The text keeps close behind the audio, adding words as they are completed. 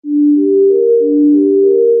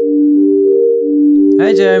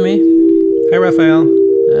Hi, Jeremy. Hi, Raphael.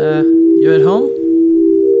 You at home?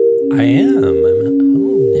 I am. I'm at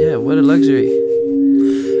home. Yeah, what a luxury.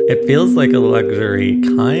 It feels like a luxury,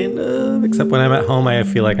 kind of, except when I'm at home, I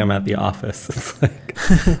feel like I'm at the office. It's like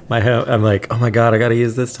I'm like, oh my God, I got to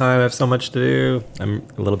use this time. I have so much to do. I'm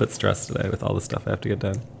a little bit stressed today with all the stuff I have to get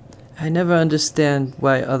done. I never understand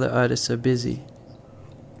why other artists are busy.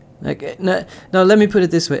 Like, no, let me put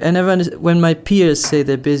it this way. I never understand when my peers say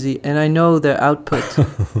they're busy and I know their output.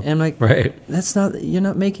 And I'm like, right. You're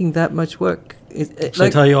not making that much work. Should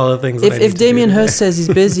I tell you all the things that I need if to Damien do Hirst says he's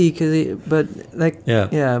busy, but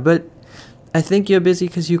I think you're busy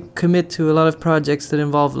because you commit to a lot of projects that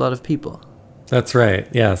involve a lot of people. That's right.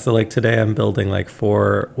 Yeah. So like today I'm building like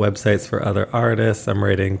 4 websites for other artists. I'm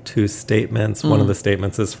writing 2 statements. One of the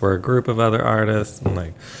statements is for a group of other artists. And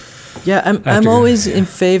like, yeah, I'm always in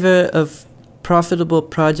favor of profitable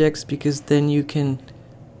projects because then you can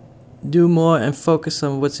do more and focus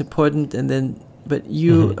on what's important, but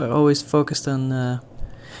you are always focused on.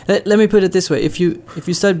 Let me put it this way: if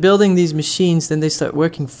you start building these machines, then they start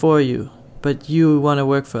working for you, but you want to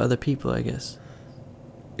work for other people, I guess.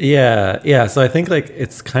 Yeah. So I think like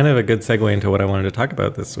it's kind of a good segue into what I wanted to talk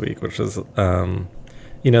about this week, which is,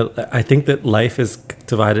 I think that life is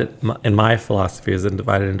divided, in my philosophy, is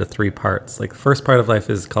divided into 3 parts. Like the first part of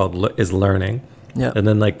life is is learning. Yeah. And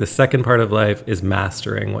then like the second part of life is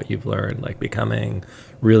mastering what you've learned, like becoming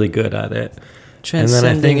really good at it.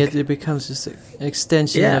 Transcending it becomes just an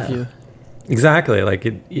extension of you. Exactly.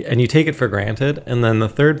 And you take it for granted. And then the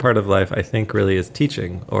third part of life, I think, really is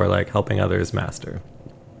teaching or like helping others master.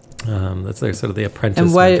 That's like sort of the apprentice.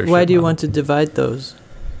 And why do you want to divide those?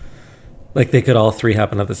 Like they could all 3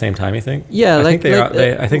 happen at the same time, you think? Yeah, I think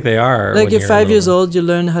they are. Like you're 5 years old, you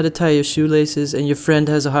learn how to tie your shoelaces, and your friend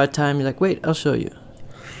has a hard time. You're like, wait, I'll show you.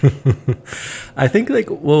 I think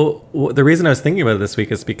the reason I was thinking about it this week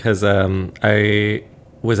is because I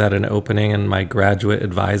was at an opening and my graduate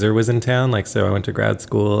advisor was in town. Like, so I went to grad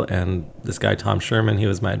school and this guy, Tom Sherman, he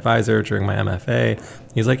was my advisor during my MFA.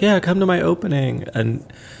 He's like, yeah, come to my opening. And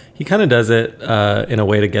he kind of does it in a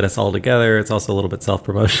way to get us all together. It's also a little bit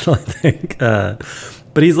self-promotional, I think.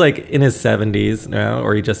 But he's like in his 70s now,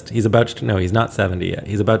 or he's about to, no, he's not 70 yet.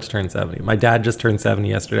 He's about to turn 70. My dad just turned 70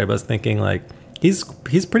 yesterday. But I was thinking like, he's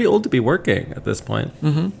pretty old to be working at this point.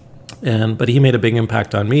 Mm-hmm. But he made a big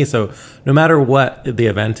impact on me. So no matter what the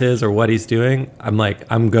event is or what he's doing,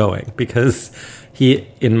 I'm going because he,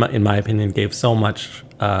 in my opinion, gave so much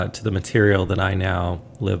to the material that I now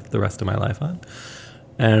live the rest of my life on.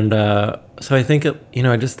 And so I think,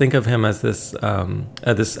 I just think of him as this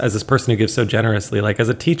person who gives so generously. Like as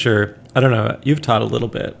a teacher, I don't know, you've taught a little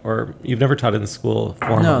bit, or you've never taught in school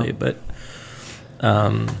formally, but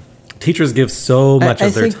teachers give so much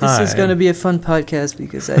of their time. I think this is going to be a fun podcast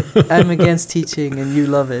because I'm against teaching and you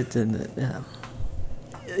love it. And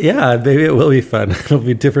yeah, maybe it will be fun. It'll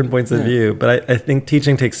be different points of view. But I think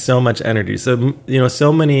teaching takes so much energy. So,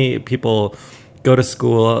 so many people go to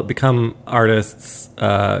school, become artists,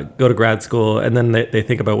 go to grad school, and then they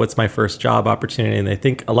think about what's my first job opportunity,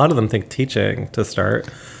 and a lot of them think teaching to start.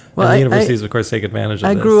 Well, and the universities, of course, take advantage of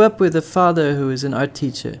this. I grew up with a father who is an art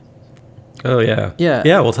teacher. Oh, yeah. Yeah.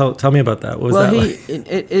 Yeah, well, tell me about that. What was that like?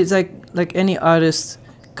 It's like any artist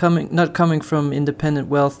not coming from independent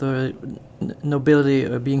wealth or nobility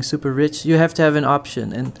or being super rich, you have to have an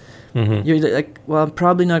option. And you're like, well, I'm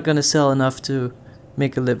probably not going to sell enough to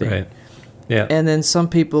make a living. Right. Yeah. And then some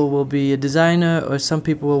people will be a designer or some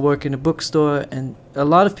people will work in a bookstore. And a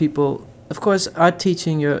lot of people, of course, art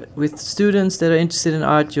teaching, you're with students that are interested in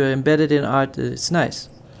art, you're embedded in art, it's nice.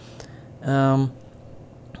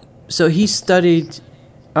 So he studied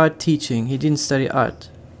art teaching. He didn't study art.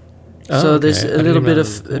 So there's a little bit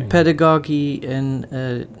of pedagogy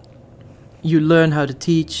and you learn how to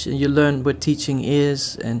teach and you learn what teaching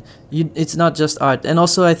is, and it's not just art. And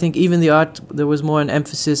also I think even the art, there was more an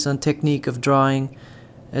emphasis on technique of drawing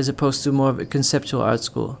as opposed to more of a conceptual art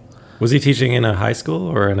school. Was he teaching in a high school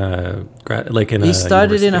or in a He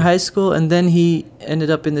started in a high school and then he ended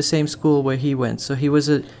up in the same school where he went. So he's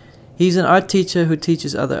an art teacher who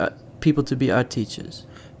teaches other people to be art teachers.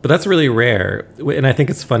 But that's really rare, and I think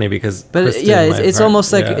it's funny because. But it's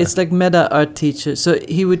almost like it's like meta art teacher. So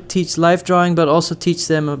he would teach life drawing, but also teach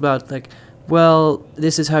them about like, well,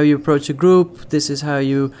 this is how you approach a group. This is how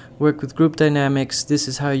you work with group dynamics. This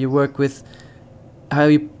is how you work with, how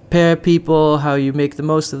you pair people, how you make the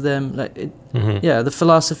most of them. Like, the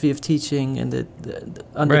philosophy of teaching and the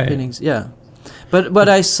underpinnings. Right. Yeah, but what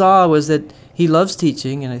I saw was that he loves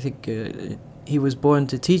teaching, and I think he was born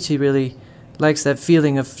to teach. He really likes that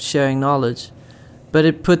feeling of sharing knowledge. but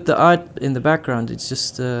it put the art in the background. It's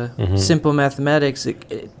just simple mathematics.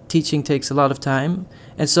 Teaching takes a lot of time,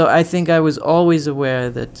 and so I think I was always aware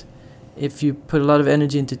that if you put a lot of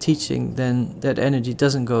energy into teaching, then that energy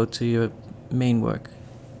doesn't go to your main work,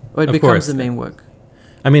 or it becomes the main work.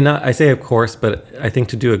 I mean, I say of course, but I think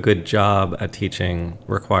to do a good job at teaching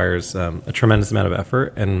requires a tremendous amount of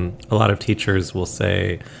effort, and a lot of teachers will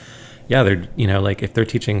say, yeah, they're, you know, like if they're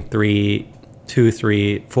teaching 2,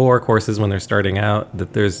 3, 4 courses when they're starting out,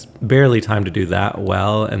 that there's barely time to do that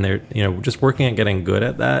well, and they're, you know, just working at getting good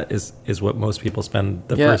at that is what most people spend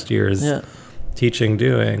the first years teaching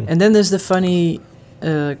doing. And then there's the funny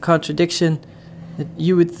contradiction that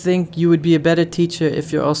you would think you would be a better teacher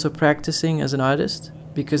if you're also practicing as an artist,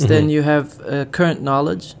 because then you have current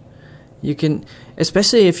knowledge. You can,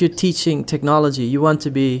 especially if you're teaching technology, you want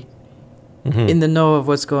to be in the know of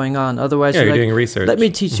what's going on. Otherwise, you're like, doing research. Let me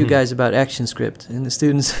teach you guys about ActionScript, and the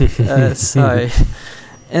students, sorry.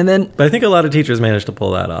 And then, but I think a lot of teachers manage to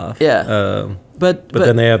pull that off. Yeah, but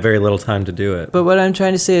then they have very little time to do it. But what I'm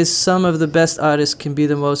trying to say is, some of the best artists can be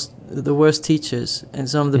the worst teachers, and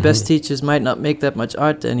some of the best teachers might not make that much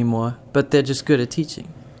art anymore, but they're just good at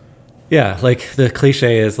teaching. Yeah, like the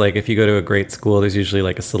cliche is like if you go to a great school, there's usually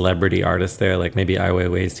like a celebrity artist there, like maybe Ai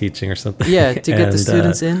Weiwei's teaching or something. Yeah, to get the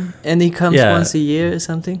students in, and he comes once a year or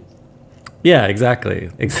something. Yeah, exactly.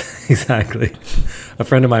 Exactly. A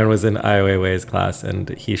friend of mine was in Ai Weiwei's class, and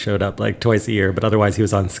he showed up like twice a year, but otherwise he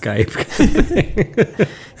was on Skype.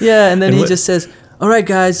 Yeah, and then he just says, "All right,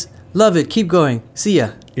 guys, love it. Keep going. See ya."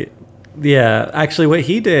 Yeah, actually, what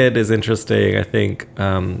he did is interesting. I think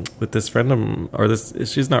with this friend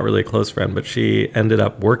she's not really a close friend, but she ended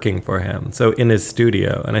up working for him. So in his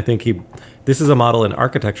studio, and I think this is a model in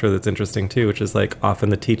architecture that's interesting too, which is like often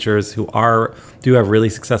the teachers who do have really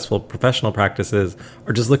successful professional practices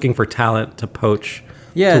are just looking for talent to poach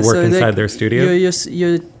to work inside their studio.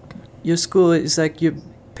 Your school is like you're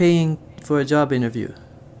paying for a job interview.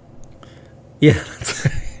 Yeah, that's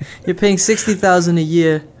right. You're paying $60,000 a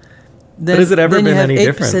year. Then, but has it ever been any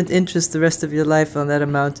different? Then you have 8% interest the rest of your life on that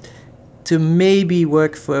amount to maybe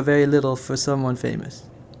work for a very little for someone famous.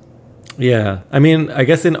 Yeah. I mean, I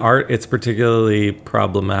guess in art it's particularly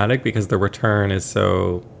problematic because the return is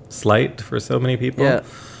so slight for so many people. Yeah.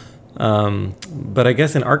 But I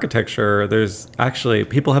guess in architecture, there's actually,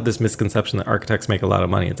 people have this misconception that architects make a lot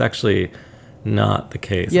of money. It's actually not the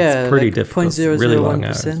case. Yeah, it's pretty like difficult. Really long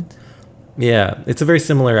hours. 0.001%. Yeah, it's a very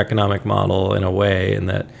similar economic model in a way, in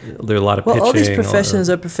that there are a lot of pitching. All these professions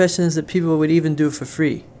are professions that people would even do for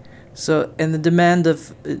free. So, and the demand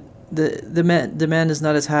demand is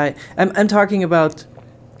not as high. I'm talking about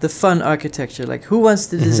the fun architecture. Like, who wants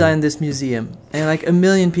to design this museum? And like 1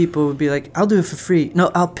 million people would be like, "I'll do it for free."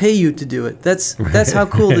 No, I'll pay you to do it. That's how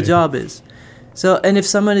cool the job is. So, and if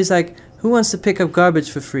somebody's like, "Who wants to pick up garbage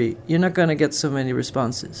for free?" You're not gonna get so many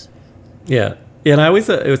responses. Yeah. Yeah, and I always,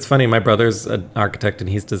 it's funny, my brother's an architect and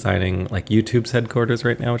he's designing like YouTube's headquarters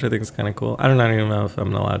right now, which I think is kind of cool. I don't even know if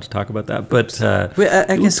I'm allowed to talk about that, but... I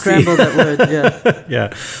can scramble that word, yeah.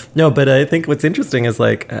 Yeah. No, but I think what's interesting is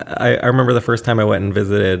like, I remember the first time I went and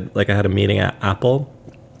visited, like I had a meeting at Apple,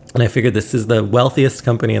 and I figured this is the wealthiest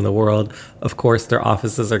company in the world. Of course, their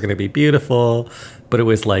offices are going to be beautiful, but it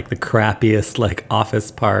was like the crappiest like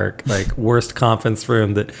office park, like worst conference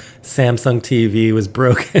room. That Samsung TV was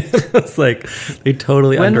broken. It's like they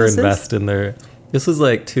totally underinvest in their. This was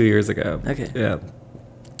like 2 years ago. Okay. Yeah.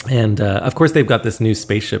 And of course, they've got this new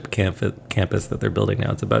spaceship campus that they're building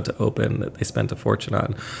now. It's about to open that they spent a fortune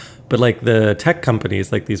on. But like the tech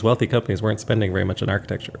companies, like these wealthy companies, weren't spending very much on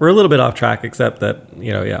architecture. We're a little bit off track, except that,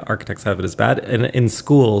 architects have it as bad. And in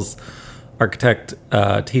schools,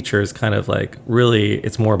 teachers kind of like really,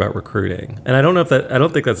 it's more about recruiting. And I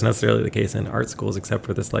don't think that's necessarily the case in art schools, except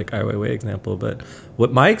for this like Ai Weiwei example. But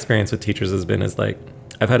what my experience with teachers has been is like,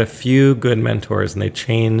 I've had a few good mentors and they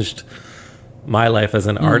changed my life as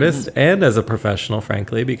an artist and as a professional,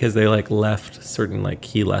 frankly, because they like left certain like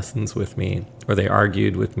key lessons with me, or they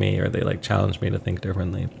argued with me, or they like challenged me to think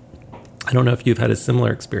differently. I don't know if you've had a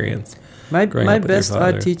similar experience. My best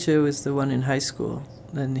art teacher was the one in high school,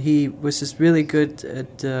 and he was just really good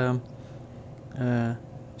at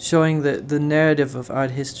showing the narrative of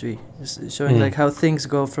art history, showing like how things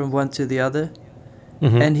go from one to the other.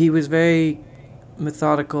 And he was very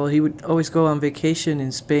methodical. He would always go on vacation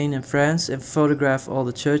in Spain and France and photograph all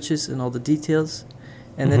the churches and all the details,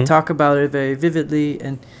 and then talk about it very vividly.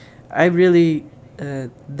 And I really,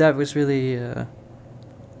 that was really,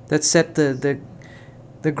 that set the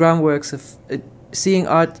groundworks of seeing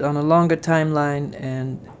art on a longer timeline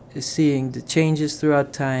and seeing the changes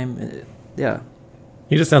throughout time. Yeah.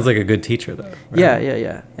 He just sounds like a good teacher, though. Right?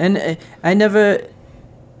 Yeah. And I never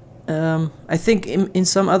I think in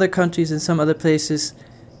some other countries, in some other places,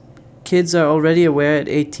 kids are already aware at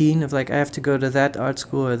 18 of like, I have to go to that art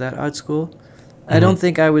school or that art school. I don't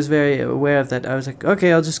think I was very aware of that. I was like,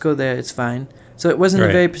 okay, I'll just go there, it's fine. So it wasn't a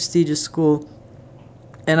very prestigious school.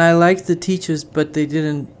 And I liked the teachers, but they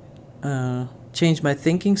didn't change my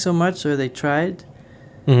thinking so much, or they tried.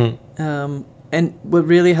 And what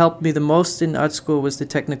really helped me the most in art school was the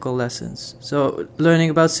technical lessons. So learning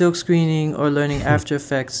about silk screening or learning After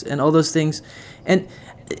Effects and all those things. And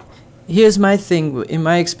here's my thing, in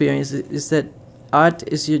my experience, is that art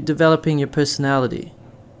is you're developing your personality.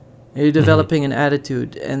 You're developing an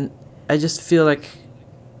attitude. And I just feel like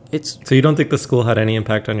it's... So you don't think the school had any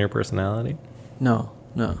impact on your personality? No.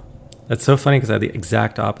 That's so funny because I had the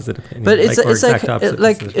exact opposite opinion. But it's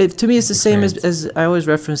to me, it's the same as I always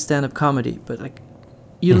reference stand-up comedy. But like,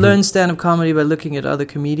 you learn stand-up comedy by looking at other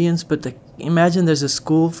comedians. But like, imagine there's a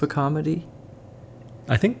school for comedy.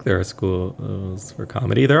 I think there are schools for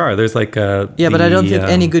comedy. There are. There's like but I don't think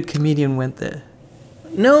any good comedian went there.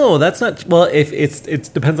 No, that's not. Well, if it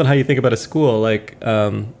depends on how you think about a school.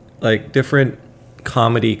 Like different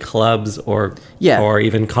comedy clubs or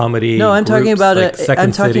even comedy. No, I'm groups, talking about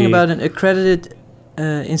I'm talking about an accredited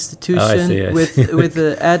institution with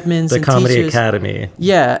the admins the and Comedy teachers. Academy.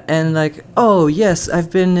 Yeah, and like, oh yes,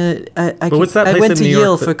 I've been. I went to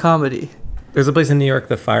Yale for comedy. There's a place in New York,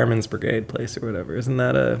 the Fireman's Brigade place or whatever. Isn't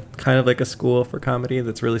that a kind of like a school for comedy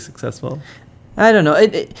that's really successful? I don't know.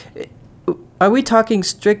 Are we talking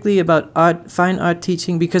strictly about fine art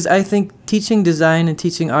teaching? Because I think teaching design and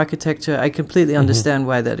teaching architecture, I completely understand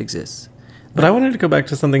why that exists. But I wanted to go back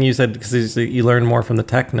to something you said, because you learn more from the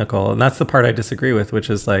technical. And that's the part I disagree with, which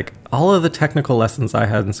is like all of the technical lessons I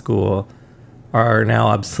had in school are now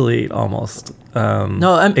obsolete almost.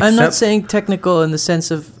 No, I'm not saying technical in the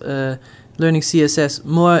sense of learning CSS,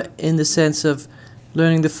 more in the sense of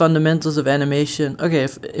learning the fundamentals of animation. Okay,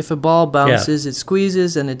 if a ball bounces, it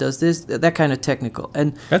squeezes and it does this, that kind of technical.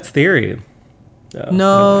 And that's theory.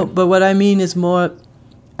 No, but what I mean is more,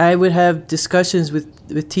 I would have discussions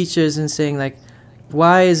with teachers and saying like,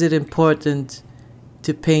 why is it important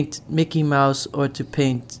to paint Mickey Mouse or to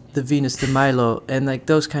paint the Venus de Milo, and like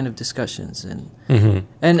those kind of discussions. And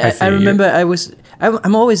I remember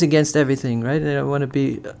I'm always against everything, right? And I want to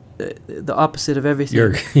be the opposite of everything.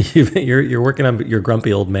 You're working on your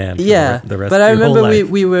grumpy old man. Yeah, the rest but of I your remember whole life.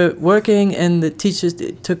 we were working, and the teachers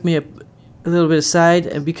took me a little bit aside,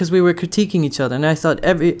 and because we were critiquing each other, and I thought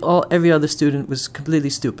every other student was completely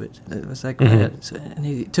stupid. It was like, and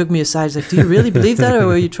he took me aside. He's like, "Do you really believe that, or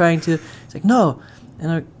were you trying to?" It's like, "No."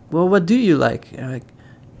 And I'm like, "Well, what do you like?" And I'm like,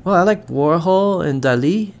 "Well, I like Warhol and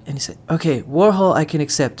Dali." And he said, "Okay, Warhol I can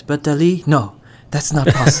accept, but Dali, no, that's not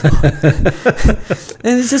possible."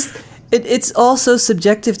 And it's just, it's also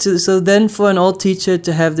subjective to. So then, for an old teacher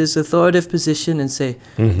to have this authoritative position and say,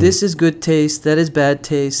 "This is good taste, that is bad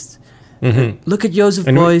taste." Look at Joseph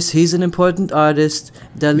Beuys, he's an important artist.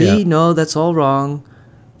 Dali, no, that's all wrong.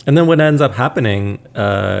 And then what ends up happening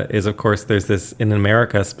is, of course, there's this, in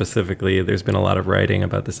America specifically, there's been a lot of writing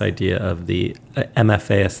about this idea of the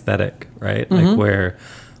MFA aesthetic, right? Like where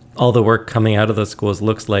all the work coming out of those schools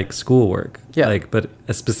looks like schoolwork, but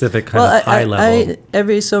a specific kind of high level.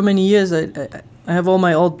 Every so many years, I have all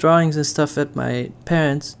my old drawings and stuff at my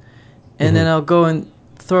parents', and then I'll go and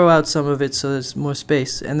throw out some of it so there's more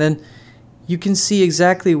space. And then you can see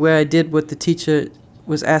exactly where I did what the teacher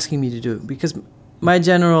was asking me to do, because my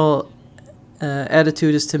general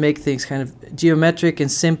attitude is to make things kind of geometric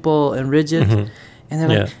and simple and rigid. And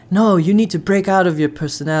they're like, "No, you need to break out of your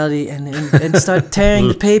personality and start tearing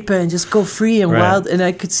the paper and just go free and wild." And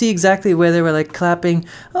I could see exactly where they were like clapping.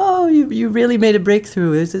 "Oh, you really made a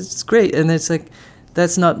breakthrough. It's great." And it's like,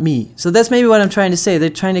 that's not me. So that's maybe what I'm trying to say. They're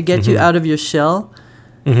trying to get you out of your shell.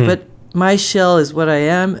 But my shell is what I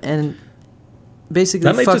am, and basically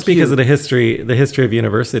that might just be because of the history of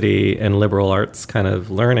university and liberal arts kind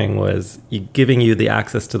of learning was giving you the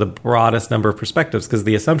access to the broadest number of perspectives, because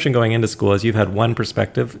the assumption going into school is you've had one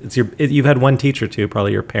perspective, you've had one teacher too,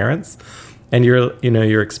 probably your parents and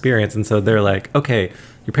your experience, and so they're like, okay,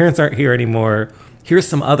 your parents aren't here anymore, here's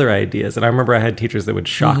some other ideas. And I remember I had teachers that would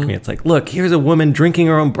shock me. It's like, look, here's a woman drinking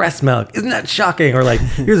her own breast milk. Isn't that shocking? Or like,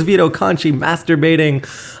 here's Vito Conci masturbating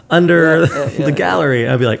under the gallery.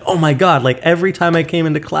 And I'd be like, oh my God. Like every time I came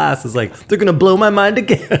into class, it's like, they're going to blow my mind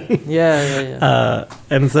again.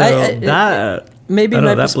 And so maybe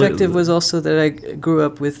my perspective was also that I grew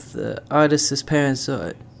up with artists as parents.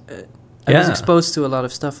 So I was exposed to a lot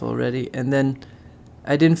of stuff already. And then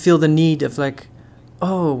I didn't feel the need of like,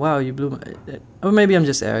 oh wow, you blew my... Or maybe I'm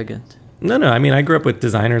just arrogant. No. I mean, I grew up with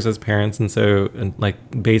designers as parents, and so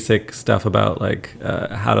like basic stuff about like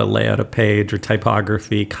how to lay out a page or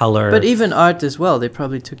typography, color. But even art as well. They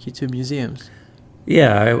probably took you to museums.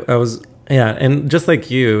 Yeah, I was. Yeah, and just like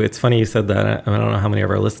you, it's funny you said that. I don't know how many of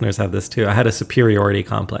our listeners have this too. I had a superiority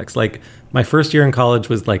complex. Like my first year in college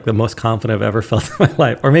was like the most confident I've ever felt in my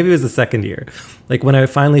life, or maybe it was the second year. Like when I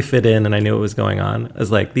finally fit in and I knew what was going on, I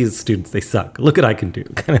was like, these students, they suck. Look what I can do,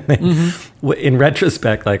 kind of thing. Mm-hmm. In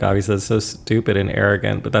retrospect, like obviously it's so stupid and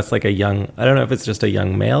arrogant, but that's like I don't know if it's just a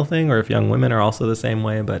young male thing or if young women are also the same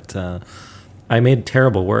way, but I made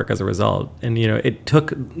terrible work as a result. And, it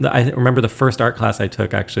took, I remember the first art class I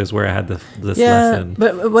took actually is where I had this lesson.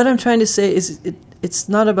 But what I'm trying to say is it's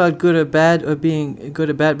not about good or bad or being good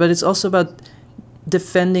or bad, but it's also about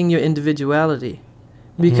defending your individuality.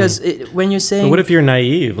 Because when you're saying... But what if you're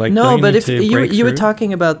naive? Like, no, but if you were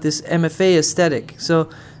talking about this MFA aesthetic. So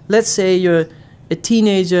let's say you're a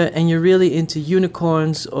teenager and you're really into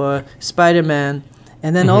unicorns or Spider-Man,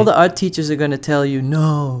 and then all the art teachers are going to tell you,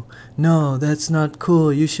 no, that's not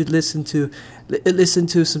cool. You should listen to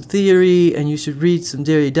some theory, and you should read some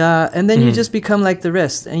Derrida, and then you just become like the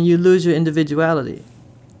rest, and you lose your individuality.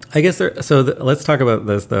 I guess let's talk about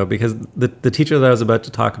this though, because the teacher that I was about to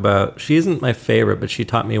talk about, she isn't my favorite, but she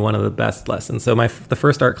taught me one of the best lessons. So the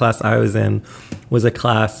first art class I was in was a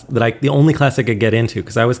class that the only class I could get into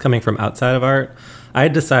because I was coming from outside of art. I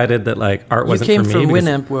had decided that like art wasn't for me. You came from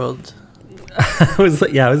Winamp World. I was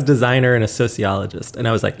a designer and a sociologist, and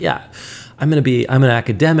I was like, I'm an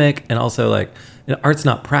academic, and also like art's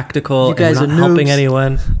not practical. You guys and we're not helping noobs.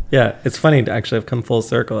 anyone. Yeah, it's funny to actually have come full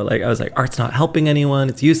circle. Like I was like, art's not helping anyone.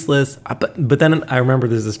 It's useless. But then I remember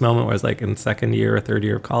there's this moment where I was like in second year or third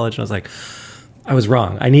year of college, and I was like, I was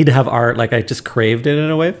wrong. I need to have art. Like I just craved it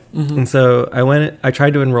in a way. Mm-hmm. And so I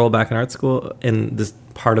tried to enroll back in art school in this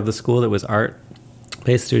part of the school that was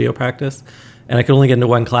art-based studio practice. And I could only get into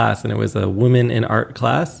one class, and it was a women in art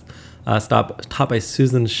class, taught by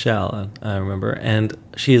Susan Schell, I remember. And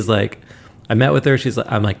she's like, I met with her.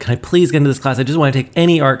 I'm like, can I please get into this class? I just want to take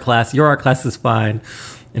any art class. Your art class is fine.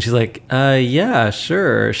 And she's like, yeah,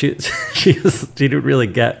 sure. She didn't really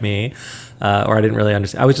get me, or I didn't really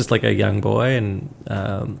understand. I was just like a young boy.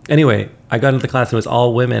 And anyway, I got into the class, and it was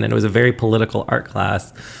all women, and it was a very political art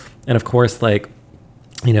class. And of course, like,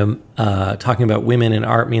 talking about women in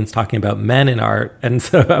art means talking about men in art. And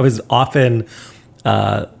so I was often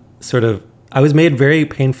I was made very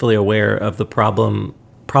painfully aware of the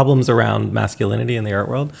problems around masculinity in the art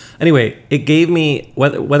world. Anyway, it gave me,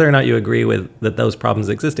 whether or not you agree with that those problems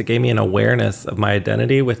exist, it gave me an awareness of my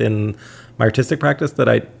identity within my artistic practice that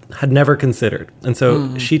I had never considered. And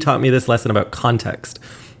so she taught me this lesson about context.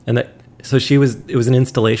 And it was an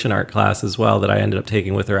installation art class as well that I ended up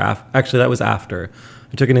taking with her. Actually, that was after.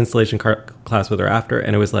 I took an installation class with her after,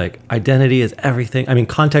 and it was like, identity is everything. I mean,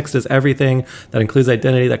 context is everything. That includes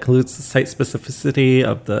identity. That includes the site specificity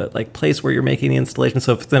of the like place where you're making the installation.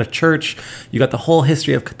 So if it's in a church, you got the whole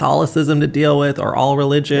history of Catholicism to deal with, or all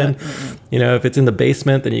religion. Yeah. If it's in the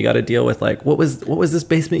basement, then you got to deal with like, what was this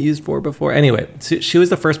basement used for before? Anyway, so she was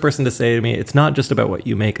the first person to say to me, it's not just about what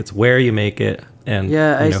you make, it's where you make it, and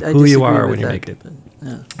who you are when you make it. But,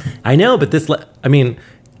 yeah. I know, but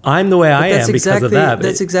I'm the way I am because of that.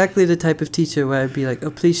 That's exactly the type of teacher where I'd be like, oh,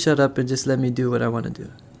 please shut up and just let me do what I want to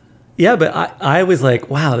do. Yeah, but I was like,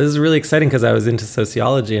 wow, this is really exciting because I was into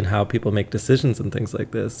sociology and how people make decisions and things like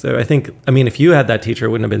this. So I think, if you had that teacher, it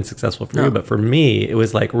wouldn't have been successful for you. But for me, it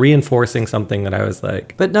was like reinforcing something that I was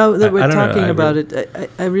like... But now that we're talking about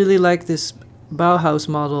it, I really like this Bauhaus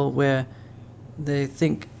model where they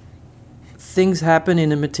think things happen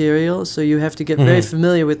in a material, so you have to get very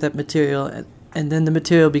familiar with that material, and then the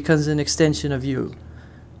material becomes an extension of you.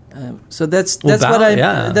 So that's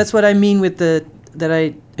what I mean with that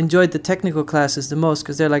I enjoyed the technical classes the most,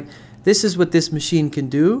 because they're like, this is what this machine can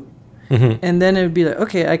do, and then it would be like,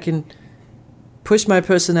 okay, I can push my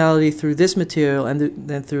personality through this material and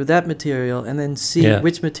then through that material, and then see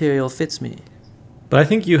which material fits me. But I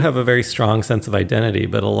think you have a very strong sense of identity,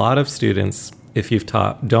 but a lot of students, if you've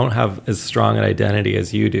taught, don't have as strong an identity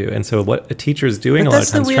as you do. And so what a teacher is doing a lot of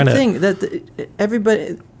times... That's the weird thing, that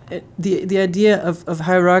everybody... The idea of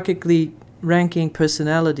hierarchically ranking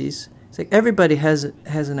personalities, it's like everybody has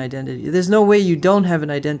an identity. There's no way you don't have an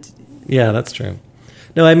identity. Yeah, that's true.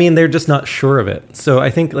 No, they're just not sure of it. So I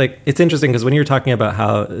think it's interesting because when you're talking about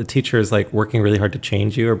how a teacher is working really hard to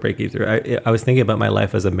change you or break you through, I was thinking about my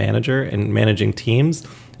life as a manager and managing teams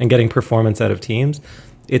and getting performance out of teams.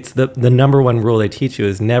 It's the number one rule they teach you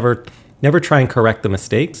is never try and correct the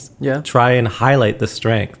mistakes. Yeah. Try and highlight the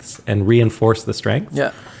strengths and reinforce the strengths.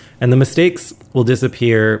 Yeah. And the mistakes will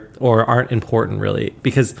disappear or aren't important really,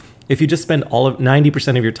 because if you just spend all of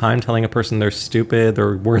 90% of your time telling a person they're stupid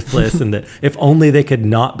or worthless and that if only they could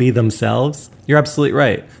not be themselves, you're absolutely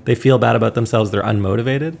right. They feel bad about themselves. They're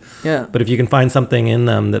unmotivated. Yeah. But if you can find something in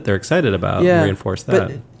them that they're excited about, and reinforce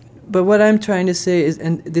that. But what I'm trying to say is,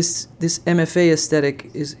 and this MFA aesthetic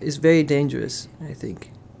is very dangerous, I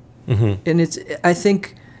think. Mm-hmm. And I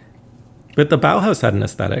think. But the Bauhaus had an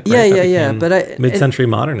aesthetic, right? Yeah. Yeah. But mid-century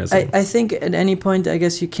modernism. I think at any point, I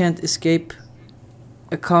guess you can't escape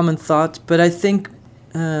a common thought. But I think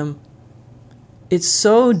it's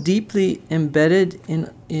so deeply embedded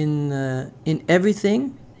in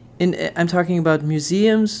everything. I'm talking about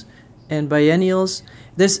museums and biennials.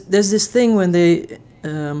 There's this thing when they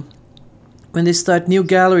start new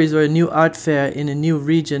galleries or a new art fair in a new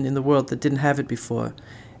region in the world that didn't have it before.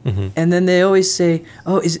 Mm-hmm. And then they always say,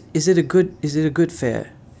 "Oh, is it a good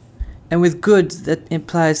fair?" And with good, that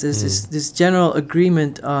implies there's this general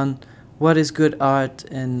agreement on what is good art,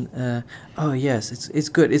 and oh yes, it's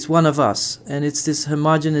good. It's one of us, and it's this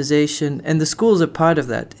homogenization, and the schools are part of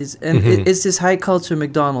that. It's this high culture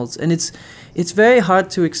McDonald's, and it's very hard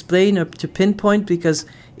to explain or to pinpoint because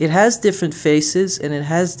it has different faces and it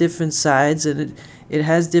has different sides and it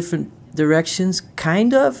has different directions,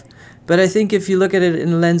 kind of. But I think if you look at it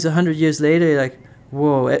in a lens 100 years later, you're like,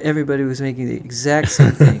 whoa, everybody was making the exact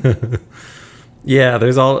same thing. Yeah,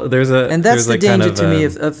 and that's the danger to me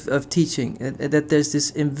of teaching, that there's this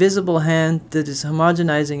invisible hand that is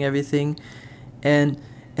homogenizing everything, and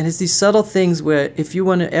it's these subtle things where if you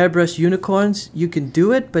want to airbrush unicorns, you can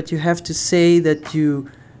do it, but you have to say that you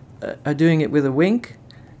are doing it with a wink.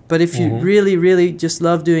 But if you really, really just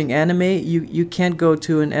love doing anime, you can't go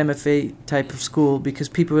to an MFA type of school because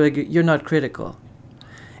people are like, you're not critical.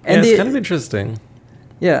 And it's kind of interesting.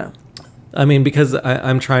 Yeah. I mean, because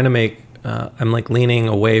I'm trying to make, I'm like leaning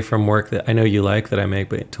away from work that I know you like that I make,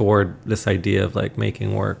 but toward this idea of like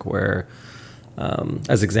making work where,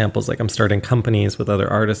 as examples, like I'm starting companies with other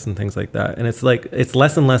artists and things like that. And it's like, it's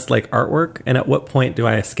less and less like artwork. And at what point do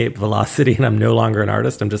I escape Velocity and I'm no longer an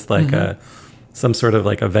artist? I'm just like some sort of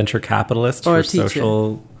like a venture capitalist or for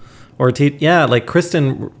social or like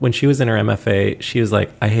Kristen, when she was in her MFA, she was like,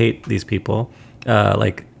 I hate these people,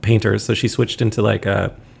 like painters. So she switched into like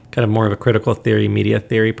a kind of more of a critical theory, media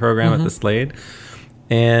theory program at the Slade.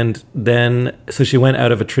 And then, so she went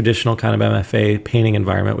out of a traditional kind of MFA painting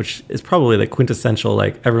environment, which is probably like quintessential,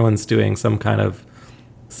 like everyone's doing some kind of,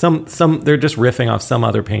 they're just riffing off some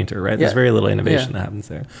other painter, right? Yeah. There's very little innovation that happens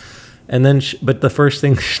there. And then, but the first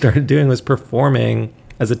thing she started doing was performing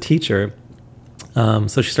as a teacher.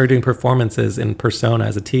 So she started doing performances in persona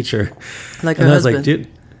as a teacher. Like her husband. I was like, dude,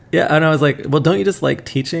 yeah. And I was like, well, don't you just like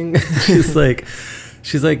teaching? She's like,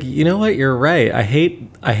 you know what? You're right. I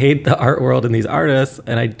hate the art world and these artists,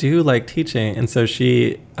 and I do like teaching. And so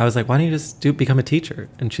I was like, why don't you just become a teacher?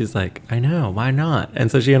 And she's like, I know, why not?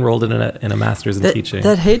 And so she enrolled in a master's in teaching.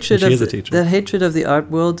 That hatred is a teacher. That hatred of the art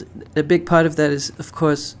world. A big part of that is, of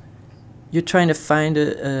course, you're trying to find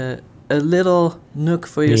a little nook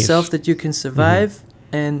for yourself that you can survive,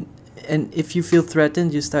 and if you feel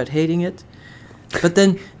threatened, you start hating it. But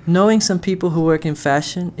then knowing some people who work in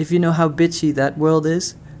fashion, if you know how bitchy that world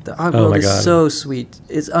is, the art world is so sweet.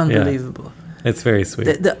 It's unbelievable. Yeah, it's very sweet.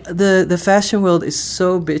 The fashion world is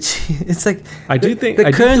so bitchy. It's like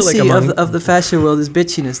the currency of the fashion world is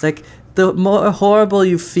bitchiness. Like the more horrible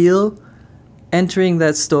you feel entering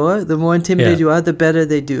that store, the more intimidated you are, the better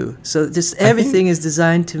they do. So just everything is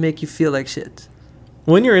designed to make you feel like shit.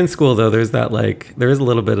 When you're in school, though, there is a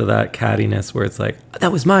little bit of that cattiness where it's like, that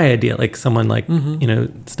was my idea, like someone like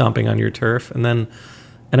stomping on your turf, and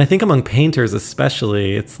I think among painters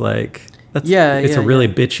especially, it's like it's a really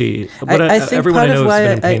bitchy. But I think everyone part I know of why has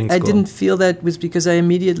been in painting I school. didn't feel that was because I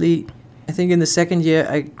think in the second year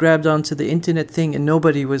I grabbed onto the internet thing and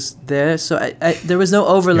nobody was there, so there was no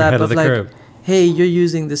overlap of like, curve. Hey, you're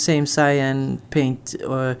using the same cyan paint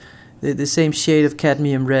or the same shade of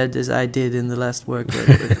cadmium red as I did in the last work.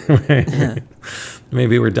 Right. Yeah.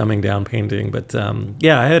 Maybe we're dumbing down painting, but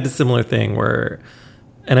I had a similar thing where,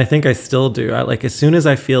 and I think I still do. As soon as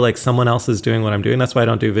I feel like someone else is doing what I'm doing, that's why I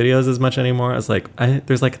don't do videos as much anymore. I was like,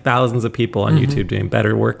 there's like thousands of people on YouTube doing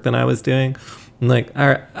better work than I was doing. I'm like, all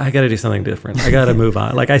right, I got to do something different. I got to move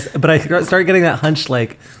on. But I started getting that hunch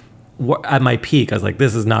like, at my peak, I was like,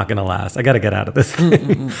 this is not going to last. I got to get out of this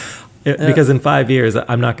thing. Because in 5 years,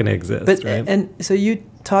 I'm not going to exist, right? And so you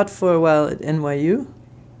taught for a while at NYU?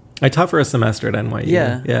 I taught for a semester at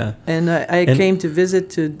NYU. Yeah. And I came to visit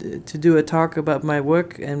to do a talk about my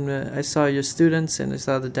work, and I saw your students, and I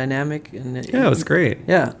saw the dynamic. And it was great.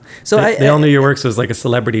 Yeah. So they all knew your work, so it was like a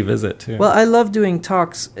celebrity visit, too. Well, I love doing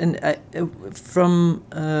talks, and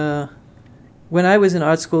when I was in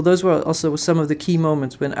art school, those were also some of the key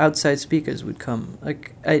moments when outside speakers would come.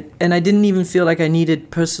 I didn't even feel like I needed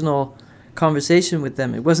personal conversation with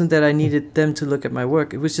them. It wasn't that I needed them to look at my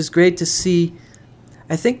work. It was just great to see.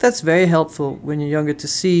 I think that's very helpful when you're younger, to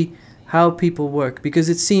see how people work, because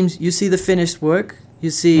it seems you see the finished work, you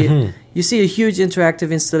see a huge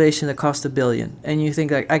interactive installation that cost $1 billion, and you think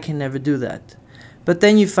like, I can never do that. But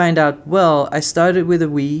then you find out, well, I started with a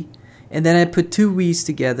Wii, and then I put 2 Wiis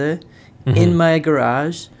together in my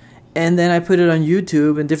garage, and then I put it on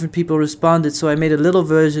YouTube, and different people responded, so I made a little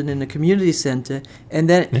version in the community center, and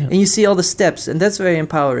then and you see all the steps, and that's very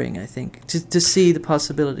empowering, I think, to see the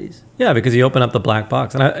possibilities. Yeah, because you open up the black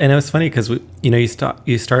box, and it was funny because we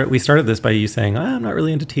started this by you saying, I'm not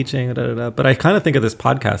really into teaching, but I kind of think of this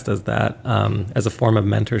podcast as that, as a form of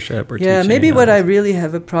mentorship or teaching. Maybe what I really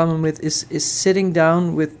have a problem with is sitting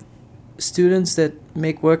down with students that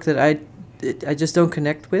make work that I just don't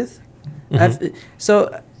connect with.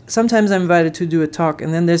 So sometimes I'm invited to do a talk,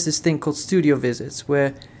 and then there's this thing called studio visits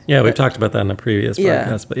where... Yeah, we've talked about that in a previous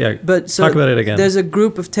podcast, but so talk about it again. There's a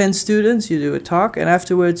group of 10 students, you do a talk, and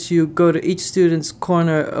afterwards you go to each student's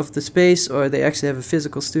corner of the space, or they actually have a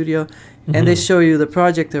physical studio, and they show you the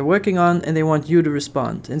project they're working on, and they want you to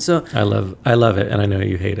respond. And so... I love it, and I know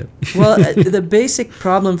you hate it. Well, the basic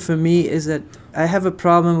problem for me is that I have a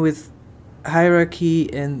problem with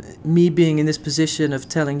hierarchy and me being in this position of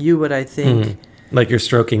telling you what I think. Like you're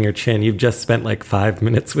stroking your chin. You've just spent like 5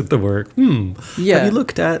 minutes with the work. Have you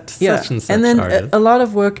looked at such and such and then artist? A lot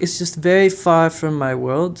of work is just very far from my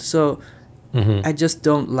world, so I just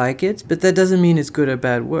don't like it. But that doesn't mean it's good or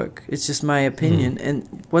bad work. It's just my opinion.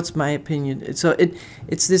 And what's my opinion? So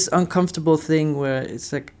it's this uncomfortable thing where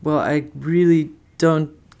it's like, well, I really don't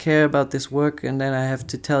care about this work, and then I have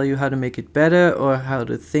to tell you how to make it better or how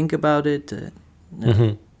to think about it.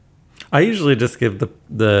 I usually just give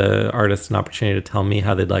the artist an opportunity to tell me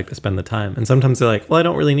how they'd like to spend the time. And sometimes they're like, well, I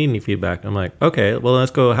don't really need any feedback. I'm like, okay, well,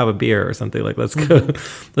 let's go have a beer or something. Like, let's go,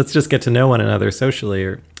 let's just get to know one another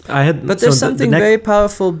socially. But there's something very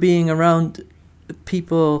powerful being around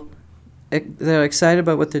people that are excited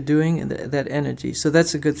about what they're doing, and that energy. So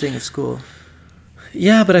that's a good thing of school.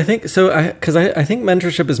 Yeah, but I think so. I think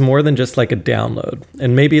mentorship is more than just like a download,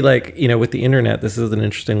 and maybe like with the internet, this is an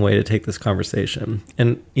interesting way to take this conversation.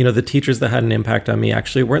 And the teachers that had an impact on me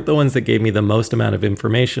actually weren't the ones that gave me the most amount of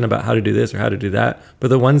information about how to do this or how to do that, but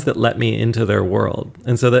the ones that let me into their world.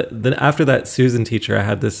 And so then after that Susan teacher, I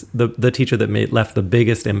had the teacher that left the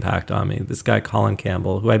biggest impact on me. This guy Colin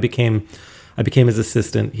Campbell, who I became his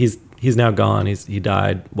assistant. He's now gone. He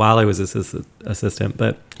died while I was his assistant.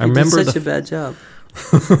 But I remember did such a bad job.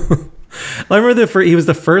 I remember he was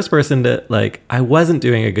the first person to I wasn't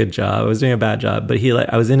doing a good job. I was doing a bad job, but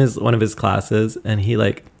I was in one of his classes, and he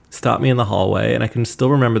stopped me in the hallway, and I can still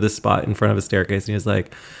remember this spot in front of a staircase, and he was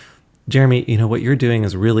like, Jeremy, what you're doing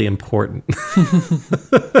is really important.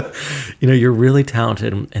 You're really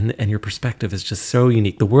talented, and your perspective is just so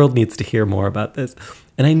unique. The world needs to hear more about this.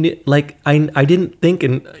 And I knew, I didn't think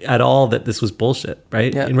at all that this was bullshit,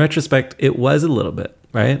 right? Yeah. In retrospect, it was a little bit,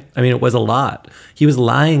 right? I mean, it was a lot. He was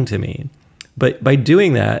lying to me. But by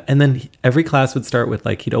doing that, and then every class would start with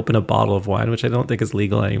he'd open a bottle of wine, which I don't think is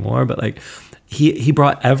legal anymore, but he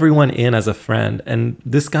brought everyone in as a friend. And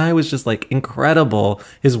this guy was just incredible.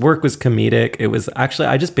 His work was comedic. It was actually,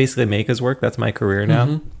 I just basically make his work. That's my career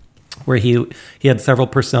now. Where he had several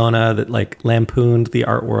persona that lampooned the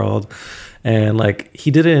art world. And he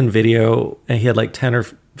did it in video, and he had 10 or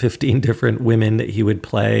 15 different women that he would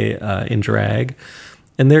play in drag.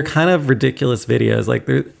 And they're kind of ridiculous videos.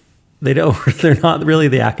 They're not really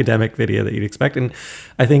the academic video that you'd expect. And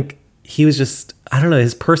I think he was just, I don't know,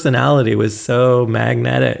 his personality was so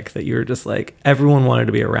magnetic that you were just everyone wanted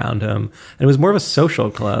to be around him. And it was more of a social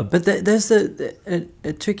club. But there's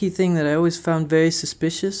a tricky thing that I always found very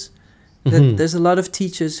suspicious. That there's a lot of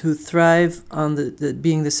teachers who thrive on the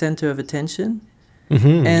being the center of attention. I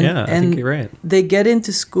think you're right. They get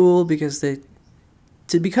into school because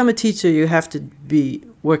to become a teacher, you have to be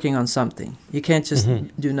working on something. You can't just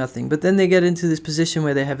do nothing. But then they get into this position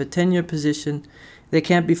where they have a tenure position. They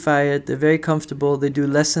can't be fired. They're very comfortable. They do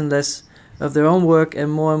less and less of their own work,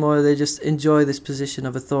 and more they just enjoy this position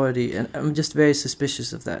of authority. And I'm just very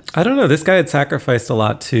suspicious of that. I don't know. This guy had sacrificed a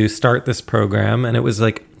lot to start this program, and it was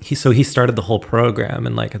he started the whole program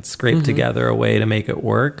and had scraped together a way to make it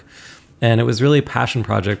work. And it was really a passion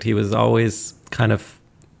project. He was always kind of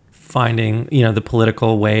finding, the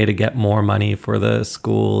political way to get more money for the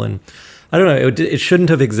school. And I don't know, it shouldn't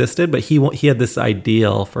have existed, but he had this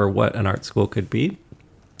ideal for what an art school could be.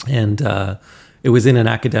 And it was in an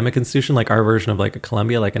academic institution, like our version of a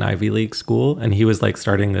Columbia, an Ivy League school. And he was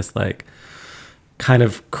starting this kind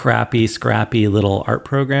of crappy, scrappy little art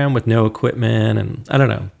program with no equipment. And I don't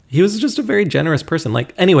know. He was just a very generous person.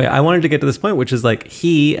 Like, anyway, I wanted to get to this point, which is like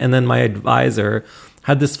he and then my advisor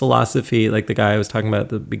had this philosophy, like the guy I was talking about at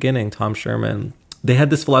the beginning, Tom Sherman. They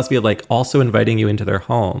had this philosophy of like also inviting you into their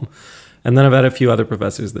home. And then I've had a few other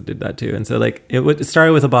professors that did that too. And so like it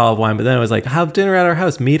started with a bottle of wine, but then it was like, have dinner at our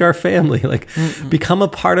house, meet our family, like become a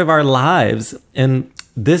part of our lives. And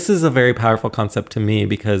this is a very powerful concept to me,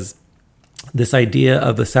 because this idea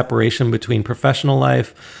of the separation between professional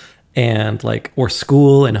life and like, or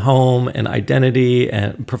school and home and identity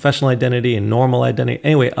and professional identity and normal identity.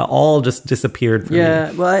 Anyway, all just disappeared for me.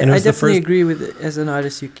 Yeah, well, I definitely agree with it. As an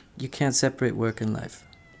artist, you can't separate work and life.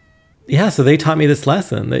 Yeah, so they taught me this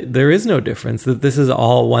lesson, that there is no difference, that this is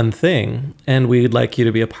all one thing, and we'd like you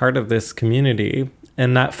to be a part of this community.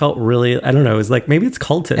 And that felt really, I don't know, it was like, maybe it's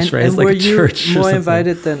cultish, right? It's like a church. Were you more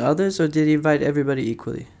invited than others, or did he invite everybody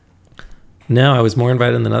equally? No, I was more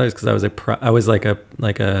invited than others because I was like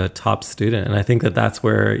a top student, and I think that's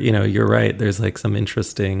where, you know, you're right. There's like some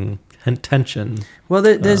interesting tension. Well,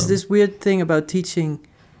 there's this weird thing about teaching.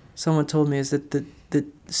 Someone told me is that the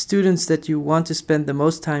students that you want to spend the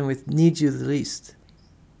most time with need you the least.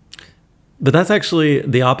 But that's actually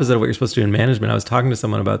the opposite of what you're supposed to do in management. I was talking to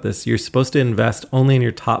someone about this. You're supposed to invest only in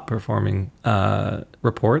your top performing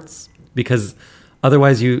reports, because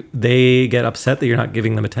otherwise they get upset that you're not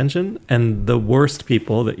giving them attention. And the worst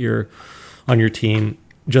people that you're on your team,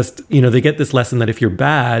 just, you know, they get this lesson that if you're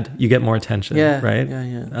bad, you get more attention, right?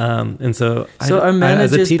 Yeah. And so are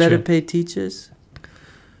managers better paid teachers?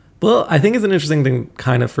 Well, I think it's an interesting thing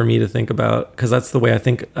kind of for me to think about, because that's the way I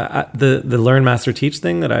think the Learn, Master, Teach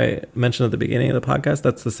thing that I mentioned at the beginning of the podcast,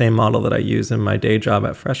 that's the same model that I use in my day job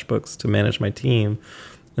at FreshBooks to manage my team.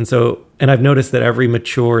 And I've noticed that every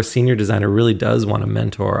mature senior designer really does want to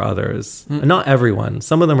mentor others. And not everyone.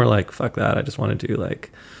 Some of them are like, fuck that, I just want to do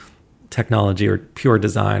like technology or pure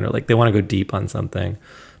design, or like they want to go deep on something.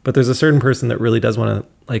 But there's a certain person that really does want to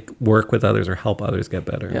like work with others or help others get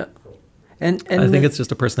better. Yeah. And I think it's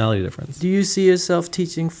just a personality difference. Do you see yourself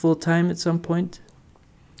teaching full time at some point?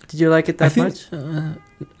 Did you like it that much?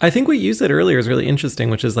 I think what you said earlier is really interesting,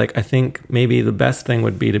 which is like, I think maybe the best thing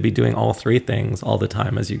would be to be doing all three things all the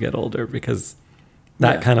time as you get older, because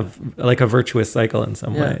that kind of like a virtuous cycle in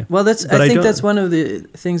some way. Well, I think that's one of the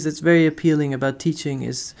things that's very appealing about teaching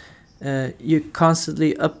is you're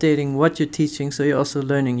constantly updating what you're teaching. So you're also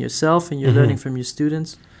learning yourself and you're learning from your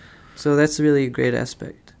students. So that's really a great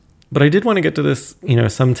aspect. But I did want to get to this, you know,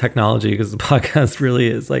 some technology, because the podcast really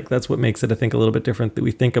is like, that's what makes it, I think, a little bit different, that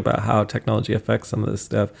we think about how technology affects some of this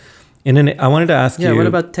stuff. And then I wanted to ask you... Yeah, what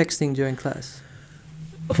about texting during class?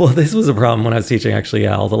 Well, this was a problem when I was teaching, actually.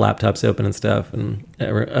 Yeah, all the laptops open and stuff. And I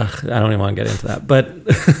don't even want to get into that.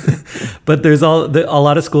 But there's a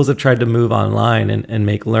lot of schools have tried to move online and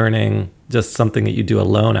make learning just something that you do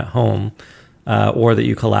alone at home, or that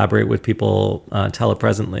you collaborate with people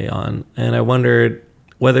telepresently on. And I wondered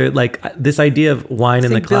whether like this idea of wine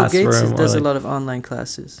in the classroom. Bill Gates does a lot of online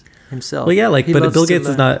classes himself. Well, yeah, but Bill Gates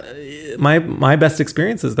is not. My best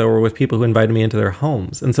experiences though were with people who invited me into their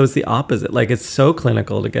homes, and so it's the opposite. Like, it's so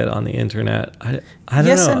clinical to get on the internet. I don't know.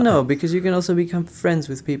 Yes and no, because you can also become friends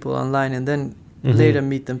with people online and then later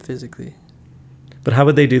meet them physically. But how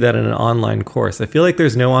would they do that in an online course? I feel like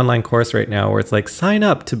there's no online course right now where it's like, sign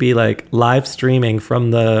up to be like live streaming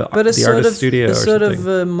from the artist studio or something. But a sort of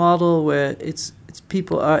a model where it's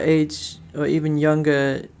people our age or even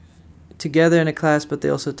younger together in a class, but they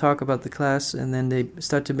also talk about the class, and then they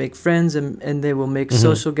start to make friends, and they will make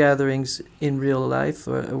social gatherings in real life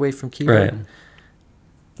or away from keyboard.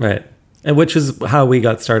 Right. And which is how we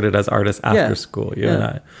got started as artists after school, you and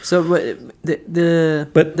I. So the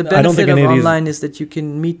benefit of online is that you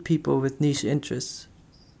can meet people with niche interests.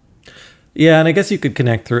 Yeah, and I guess you could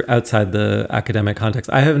connect through outside the academic context.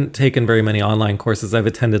 I haven't taken very many online courses. I've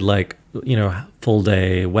attended like, you know, full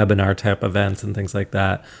day webinar type events and things like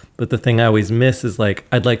that. But the thing I always miss is like,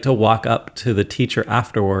 I'd like to walk up to the teacher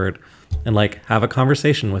afterward and like have a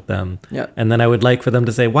conversation with them. Yeah. And then I would like for them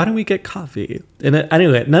to say, why don't we get coffee? And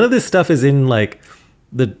anyway, none of this stuff is in like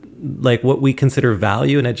what we consider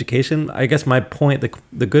value in education. I guess my point,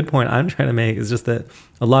 the good point I'm trying to make is just that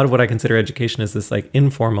a lot of what I consider education is this like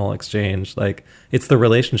informal exchange. Like, it's the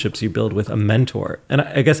relationships you build with a mentor. And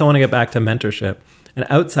I guess I want to get back to mentorship. And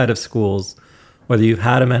outside of schools, whether you've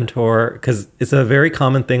had a mentor, because it's a very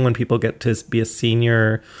common thing when people get to be a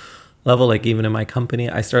senior level, like even in my company,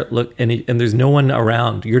 I start and there's no one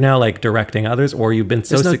around. You're now like directing others, or you've been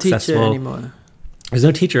so successful. Teacher anymore. there's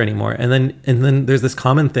no teacher anymore. And then there's this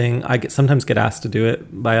common thing. Sometimes get asked to do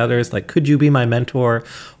it by others. Like, could you be my mentor?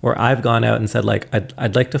 Or I've gone out and said, like,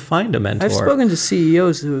 I'd like to find a mentor. I've spoken to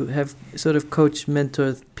CEOs who have sort of coached,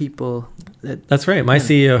 mentored people. That's right. My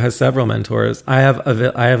CEO has several mentors. I have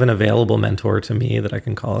an available mentor to me that I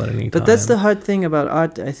can call at any time. But that's the hard thing about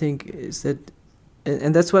art, I think, is that,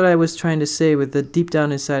 and that's what I was trying to say with the deep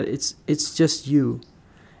down inside, it's just you.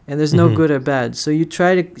 And there's no good or bad. So you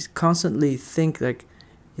try to constantly think like,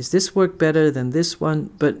 is this work better than this one?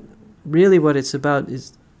 But really what it's about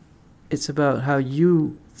is it's about how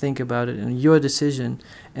you think about it and your decision.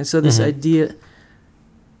 And so this idea,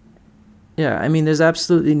 I mean, there's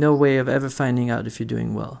absolutely no way of ever finding out if you're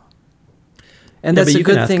doing well. And that's a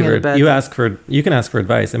good thing and a bad thing. You can ask for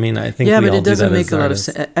advice. I mean, I think but it doesn't make a lot of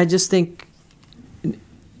sense. I just think...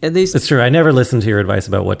 At least it's true. I never listen to your advice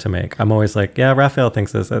about what to make. I'm always like, Raphael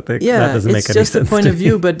thinks this. I think that doesn't make any sense. It's just a point of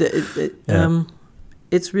view, but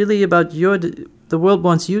it's really about the world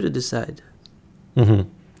wants you to decide. Mm-hmm.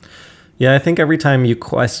 Yeah, I think every time you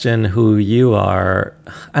question who you are,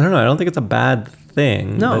 I don't know. I don't think it's a bad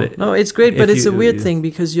thing. No, it's great, but it's a weird thing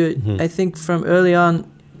because I think from early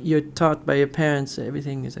on, you're taught by your parents,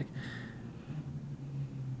 everything is like,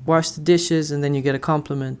 wash the dishes and then you get a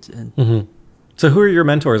compliment. And So who are your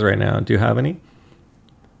mentors right now? Do you have any?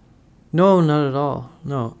 No, not at all.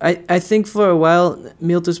 No. I think for a while,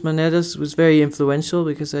 Miltos Manetas was very influential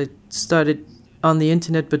because I started on the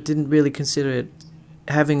internet but didn't really consider it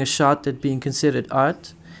having a shot at being considered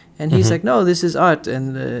art. And he's like, no, this is art.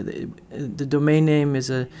 And the domain name is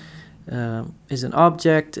an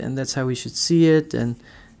object and that's how we should see it. And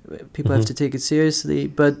people have to take it seriously.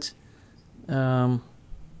 But...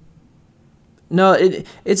 no,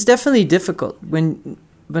 it's definitely difficult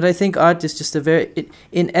but I think art is just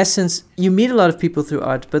in essence, you meet a lot of people through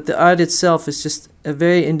art, but the art itself is just a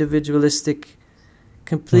very individualistic,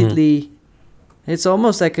 completely, it's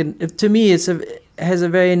almost like to me, it has a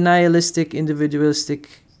very nihilistic,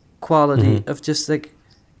 individualistic quality of just like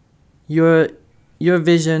your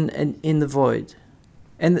vision and in the void.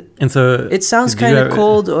 And so it sounds kind of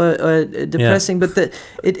cold or depressing, but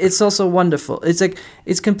it's also wonderful. It's like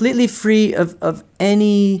it's completely free of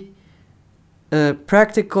any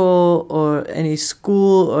practical or any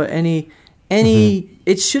school or any.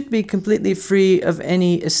 It should be completely free of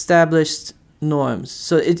any established norms.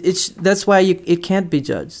 So that's why it can't be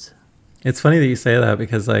judged. It's funny that you say that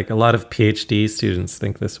because like a lot of PhD students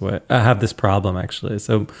think this way, have this problem actually.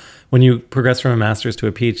 So when you progress from a master's to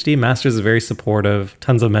a PhD, master's is very supportive,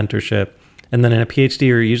 tons of mentorship. And then in a PhD,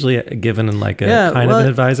 you're usually given like a kind of an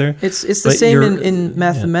advisor. It's the same in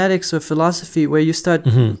mathematics or philosophy where you start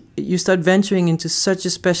venturing into such a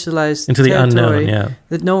specialized into the unknown,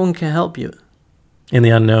 that no one can help you. In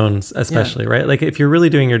the unknowns, especially, right? Like if you're really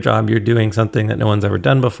doing your job, you're doing something that no one's ever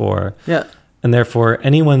done before. Yeah. And therefore,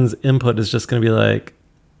 anyone's input is just going to be like,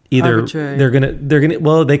 either arbitrary. they're gonna.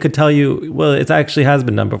 Well, they could tell you, well, it actually has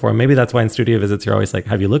been done before. Maybe that's why in studio visits you're always like,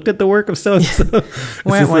 have you looked at the work of so and so? It's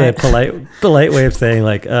just a polite way of saying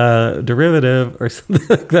like derivative or something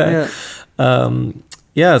like that.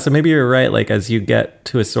 Yeah. So maybe you're right. Like as you get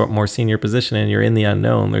to a more senior position and you're in the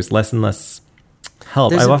unknown, there's less and less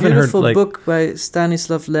help. There's I've a often beautiful heard book by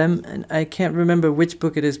Stanislav Lem, and I can't remember which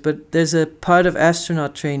book it is, but there's a part of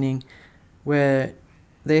astronaut training where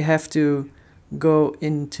they have to go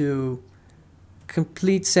into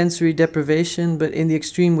complete sensory deprivation, but in the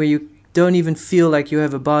extreme where you don't even feel like you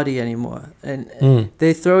have a body anymore. And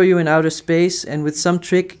they throw you in outer space, and with some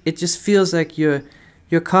trick, it just feels like your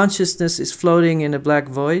consciousness is floating in a black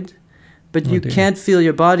void, but you can't feel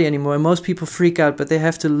your body anymore. And most people freak out, but they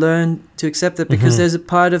have to learn to accept that because there's a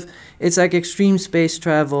part of, it's like extreme space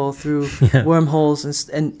travel through wormholes,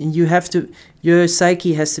 and you have to, your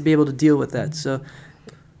psyche has to be able to deal with that. So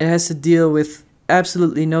it has to deal with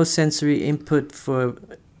absolutely no sensory input for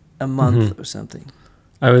a month or something.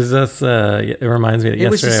 I was just, it reminds me that yesterday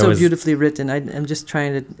it was just so beautifully written. I'm just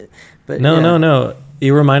trying to, but No.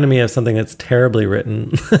 You reminded me of something that's terribly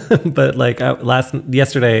written. But like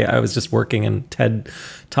yesterday, I was just working in TED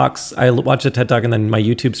Talks. I watched a TED Talk and then my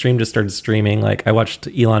YouTube stream just started streaming. Like I watched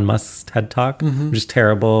Elon Musk's TED Talk, which is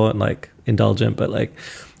terrible and like indulgent, but like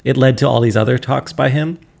it led to all these other talks by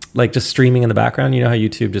him, like just streaming in the background. You know how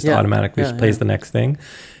YouTube just automatically plays the next thing.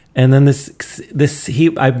 And then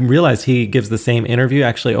I realized he gives the same interview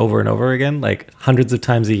actually over and over again, like hundreds of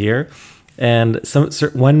times a year. And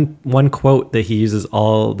one quote that he uses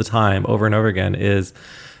all the time, over and over again, is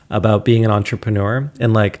about being an entrepreneur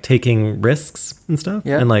and like taking risks and stuff,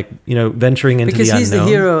 Yeah. and like, you know, venturing into Because the he's unknown.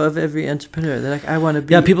 the hero of every entrepreneur. They're like, I want to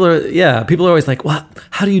be. People are always like, "What?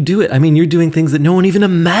 How do you do it? I mean, you're doing things that no one even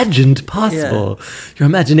imagined possible. Your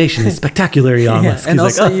imagination is spectacular, Jan." Yeah, He's and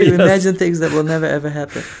also like, "Oh, you yes." imagine things that will never ever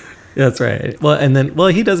happen. That's right. Well, and then,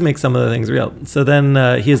 he does make some of the things real. So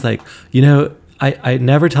then he's like, you know, I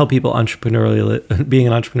never tell people being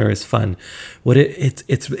an entrepreneur is fun.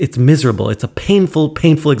 It's miserable. It's a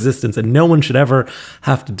painful existence, and no one should ever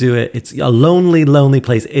have to do it. It's a lonely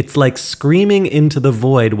place. It's like screaming into the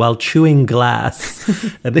void while chewing glass.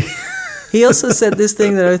 He also said this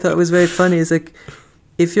thing that I thought was very funny. Is like,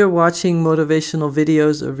 if you're watching motivational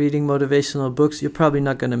videos or reading motivational books, you're probably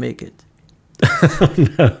not going to make it.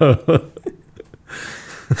 No.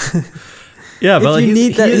 Yeah, but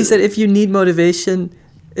he said if you need motivation,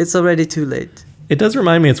 it's already too late. It does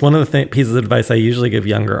remind me, it's one of the pieces of advice I usually give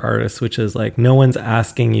younger artists, which is like, no one's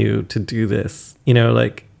asking you to do this. You know,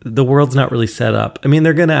 like the world's not really set up. I mean,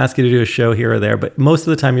 they're going to ask you to do a show here or there, but most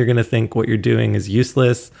of the time you're going to think what you're doing is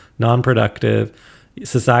useless, non-productive.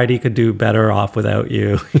 Society could do better off without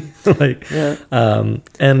you.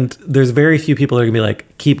 And there's very few people that are going to be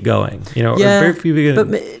like, keep going. You know, yeah, or very few people.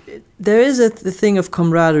 But there is the thing of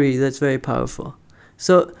camaraderie that's very powerful.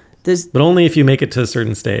 So but only if you make it to a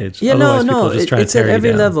certain stage. Yeah, Otherwise, it's at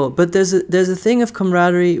every level. But there's a thing of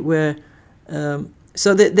camaraderie where,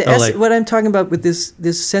 what I'm talking about with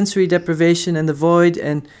this sensory deprivation and the void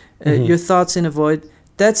and your thoughts in a void.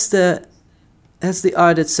 That's the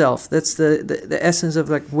art itself. That's the essence of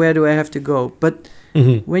like, where do I have to go? But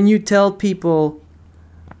when you tell people,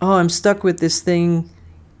 oh, I'm stuck with this thing,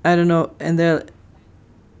 I don't know, and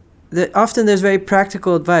often there's very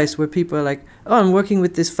practical advice where people are like, oh, I'm working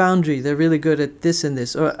with this foundry, they're really good at this and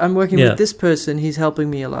this, or I'm working with this person, he's helping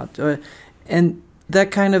me a lot, and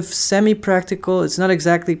that kind of semi-practical, it's not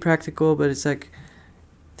exactly practical, but it's like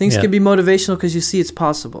things can be motivational because you see it's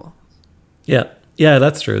possible. Yeah,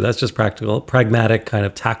 that's true. That's just practical, pragmatic, kind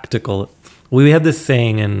of tactical. We have this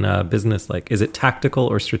saying in business, like, is it tactical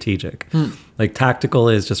or strategic? Like, tactical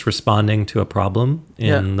is just responding to a problem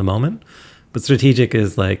in the moment, but strategic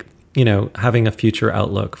is like, you know, having a future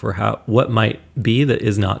outlook for what might be that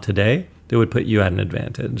is not today that would put you at an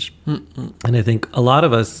advantage. And I think a lot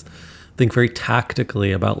of us think very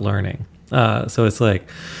tactically about learning. So it's like,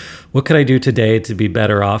 what could I do today to be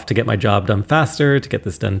better off, to get my job done faster, to get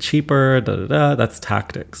this done cheaper, That's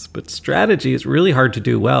tactics. But strategy is really hard to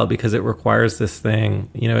do well because it requires this thing,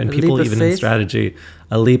 you know, and people even in strategy,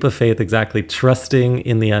 a leap of faith, exactly, trusting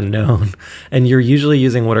in the unknown. And you're usually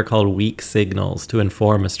using what are called weak signals to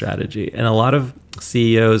inform a strategy. And a lot of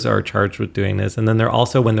CEOs are charged with doing this. And then they're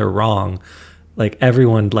also, when they're wrong, like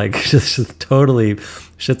everyone like just totally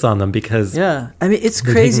shits on them because I mean, it's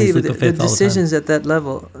crazy with the decisions at that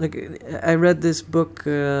level. Like, I read this book,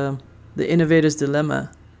 The Innovator's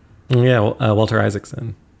Dilemma. Walter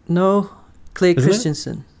Isaacson. No, Clay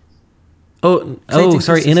Christensen.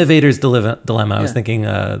 Sorry, Innovator's Dilemma. I was thinking,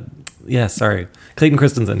 sorry, Clayton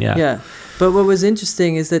Christensen. Yeah. But what was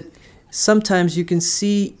interesting is that sometimes you can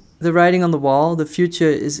see the writing on the wall. The future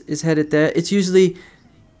is headed there. It's usually,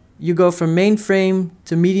 you go from mainframe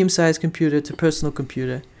to medium-sized computer to personal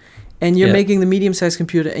computer. And you're making the medium-sized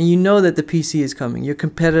computer, and you know that the PC is coming. Your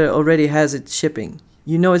competitor already has it shipping.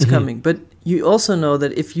 You know it's coming. But you also know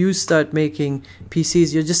that if you start making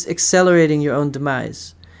PCs, you're just accelerating your own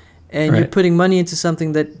demise. And you're putting money into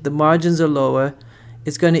something that the margins are lower.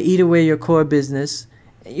 It's going to eat away your core business.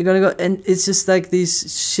 You're going to go, and it's just like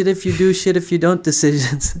these shit if you do, shit if you don't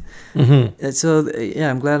decisions. And so,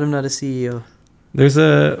 I'm glad I'm not a CEO. There's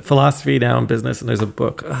a philosophy now in business, and there's a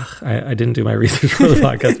book. I didn't do my research for the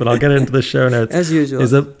podcast, but I'll get into the show notes. As usual.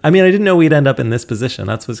 I didn't know we'd end up in this position.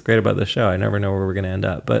 That's what's great about the show. I never know where we're going to end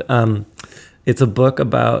up. But it's a book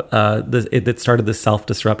about that started the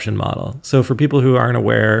self-disruption model. So for people who aren't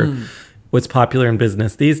aware, what's popular in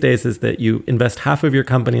business these days is that you invest half of your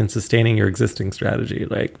company in sustaining your existing strategy,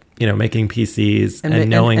 like, you know, making PCs and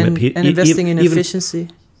knowing that and investing in efficiency.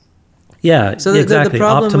 Yeah, so exactly. The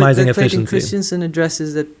problem Optimizing with efficiency. Christensen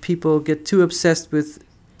addresses that people get too obsessed with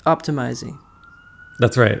optimizing.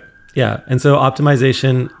 That's right. Yeah, and so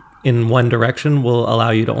optimization in one direction will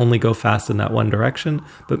allow you to only go fast in that one direction.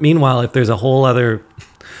 But meanwhile, if there's a whole other,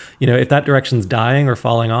 you know, if that direction's dying or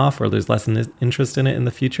falling off, or there's less interest in it in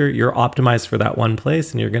the future, you're optimized for that one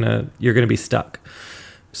place, and you're gonna be stuck.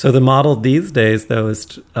 So the model these days, though, is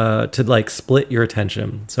to like split your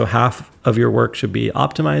attention. So half of your work should be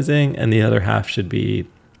optimizing, and the other half should be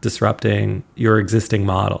disrupting your existing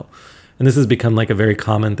model. And this has become like a very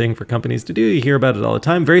common thing for companies to do. You hear about it all the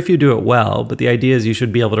time. Very few do it well, but the idea is you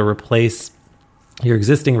should be able to replace your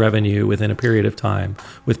existing revenue within a period of time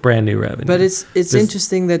with brand new revenue. But it's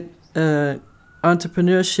interesting that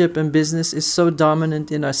entrepreneurship and business is so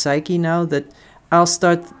dominant in our psyche now that I'll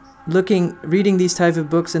start reading these type of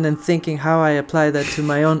books and then thinking how I apply that to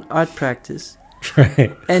my own art practice.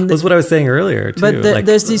 Right. And that's what I was saying earlier too. But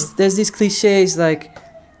there's these cliches like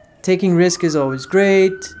taking risk is always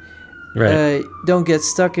great. Right. Don't get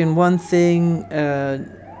stuck in one thing.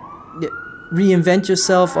 Reinvent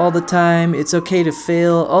yourself all the time. It's okay to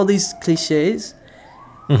fail. All these cliches.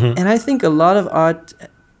 Mm-hmm. And I think a lot of art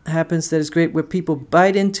happens that is great where people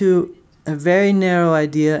bite into a very narrow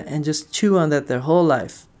idea and just chew on that their whole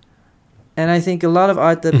life. And I think a lot of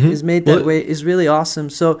art that is made that way is really awesome.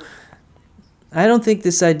 So I don't think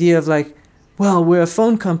this idea of like, well, we're a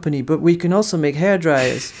phone company, but we can also make hair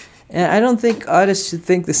dryers. And I don't think artists should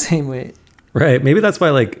think the same way. Right. Maybe that's why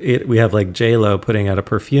like we have like J-Lo putting out a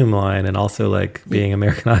perfume line and also like being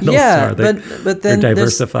American Idol star. But then they're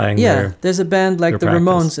diversifying there's a band like the practice.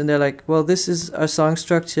 Ramones and they're like, well, this is our song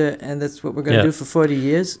structure and that's what we're going to do for 40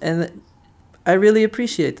 years. And I really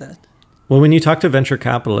appreciate that. Well, when you talk to venture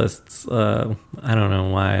capitalists, I don't know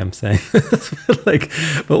why I'm saying this,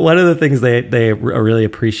 but one of the things they really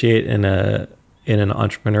appreciate in an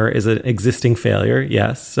entrepreneur is an existing failure.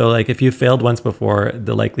 Yes. So like if you failed once before,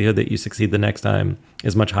 the likelihood that you succeed the next time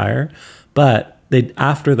is much higher. But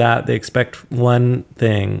after that, they expect one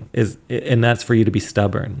thing and that's for you to be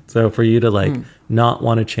stubborn. So for you to not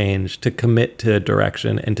want to change, to commit to a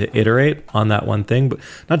direction and to iterate on that one thing, but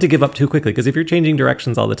not to give up too quickly. Because if you're changing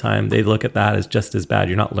directions all the time, they look at that as just as bad.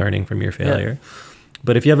 You're not learning from your failure. Yeah.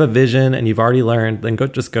 But if you have a vision and you've already learned, then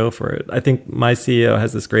just go for it. I think my CEO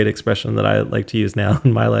has this great expression that I like to use now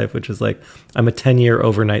in my life, which is like, I'm a 10-year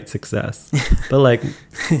overnight success. But like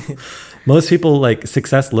most people, like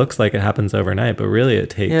success looks like it happens overnight, but really it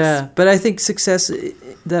takes. Yeah, but I think success,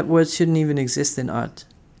 that word shouldn't even exist in art.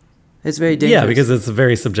 It's very dangerous. Yeah, because it's a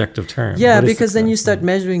very subjective term. Yeah, because then you start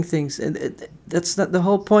measuring things. And that's not the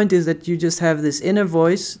whole point, is that you just have this inner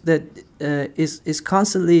voice that is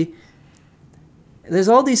constantly... There's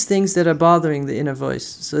all these things that are bothering the inner voice.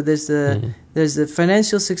 So there's the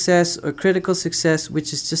financial success or critical success,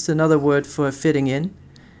 which is just another word for fitting in,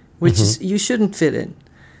 which is you shouldn't fit in.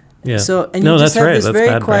 Yeah. So you just have this very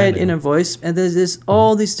quiet branding. inner voice, and there's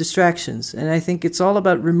all these distractions. And I think it's all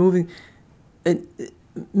about removing.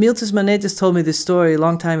 Milton Manetis told me this story a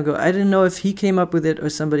long time ago. I didn't know if he came up with it or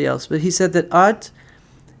somebody else, but he said that art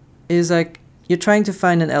is like you're trying to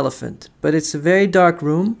find an elephant, but it's a very dark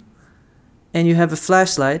room. And you have a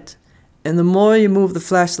flashlight, and the more you move the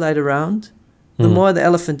flashlight around, the more the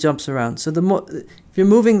elephant jumps around. So if you're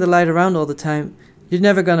moving the light around all the time, you're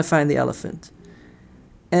never going to find the elephant.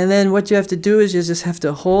 And then what you have to do is you just have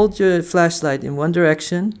to hold your flashlight in one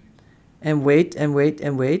direction and wait and wait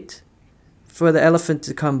and wait for the elephant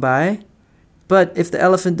to come by. But if the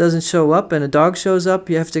elephant doesn't show up and a dog shows up,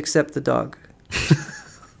 you have to accept the dog.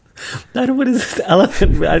 What is this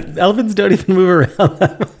elephant? Elephants don't even move around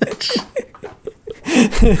that much.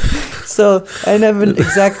 So I never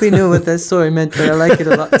exactly knew what that story meant, but I like it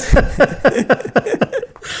a lot.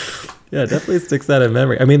 Yeah, it definitely sticks out in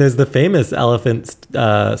memory. I mean, there's the famous elephant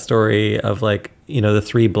story of like, the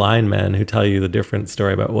three blind men who tell you the different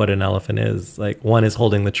story about what an elephant is. Like one is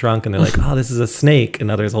holding the trunk and they're like, oh, this is a snake.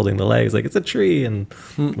 And others holding the legs. Like it's a tree and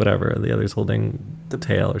whatever. The other's holding the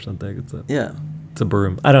tail or something. It's a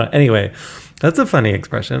broom. I don't know. Anyway, that's a funny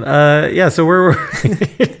expression. So we're...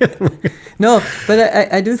 No,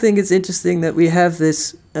 but I do think it's interesting that we have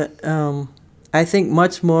this, I think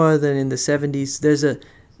much more than in the 70s, there's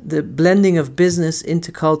the blending of business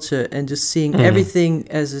into culture and just seeing everything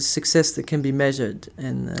as a success that can be measured.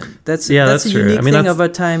 And that's a unique thing of our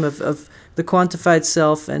time, of the quantified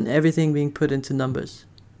self and everything being put into numbers.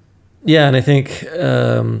 Yeah, and I think,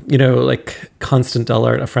 like Constant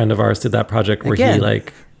Dullard, a friend of ours, did that project where Again. he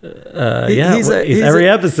like... he's every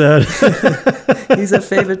episode. He's a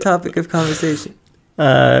favorite topic of conversation.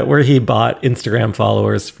 Where he bought Instagram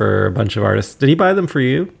followers for a bunch of artists. Did he buy them for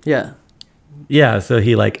you? Yeah. Yeah, so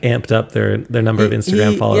he like amped up their number of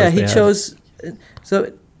Instagram followers. Yeah, he chose...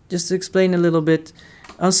 So just to explain a little bit,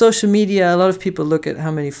 on social media, a lot of people look at how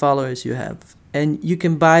many followers you have. And you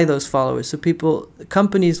can buy those followers. So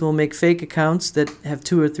companies will make fake accounts that have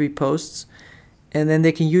 2 or 3 posts. And then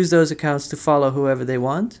they can use those accounts to follow whoever they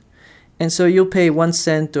want. And so you'll pay 1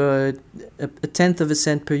 cent or a tenth of a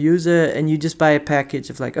cent per user, and you just buy a package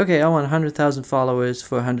of like, okay, I want 100,000 followers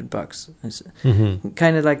for $100.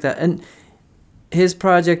 Kind of like that. And his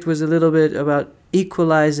project was a little bit about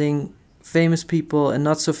equalizing famous people and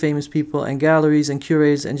not so famous people and galleries and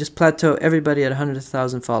curators and just plateau everybody at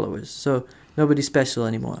 100,000 followers. So nobody's special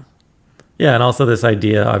anymore. Yeah, and also this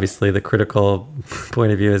idea, obviously, the critical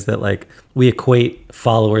point of view is that like we equate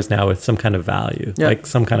followers now with some kind of value, like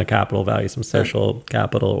some kind of capital value, some social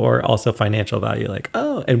capital, or also financial value. Like,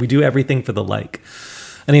 oh, and we do everything for the like.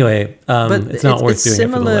 Anyway, it's not worth doing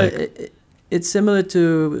similar, it for the like. It's similar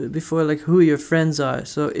to before, like who your friends are.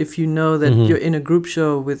 So if you know that you're in a group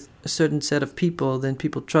show with a certain set of people, then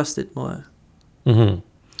people trust it more. Mm-hmm.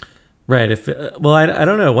 Right. I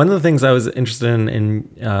don't know. One of the things I was interested in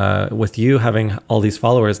with you having all these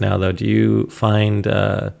followers now, though, do you find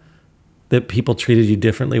that people treated you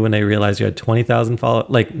differently when they realized you had 20,000 followers?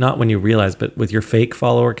 Like, not when you realized, but with your fake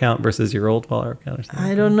follower count versus your old follower count or something?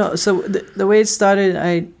 I don't know. So the way it started,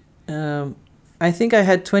 I think I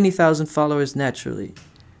had 20,000 followers naturally.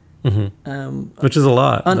 Mm-hmm. Which is a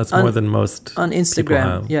lot. That's more than most on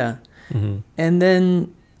Instagram. Yeah. Mm-hmm. And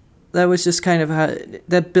then that was just kind of how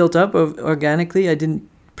that built up organically. I didn't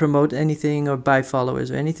promote anything or buy followers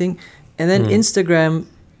or anything. And then Instagram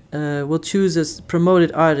will choose a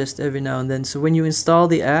promoted artist every now and then. So when you install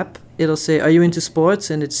the app, it'll say, are you into sports?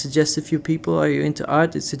 And it suggests a few people. Are you into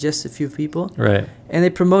art? It suggests a few people. Right. And they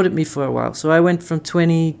promoted me for a while. So I went from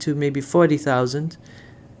 20 to maybe 40,000.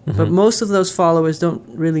 Mm-hmm. But most of those followers don't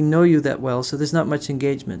really know you that well, so there's not much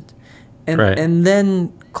engagement. And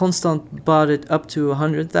then Constant bought it up to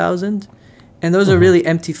 100,000. And those are really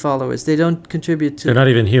empty followers. They don't contribute to... They're not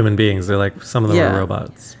even human beings. They're like, some of them are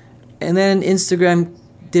robots. And then Instagram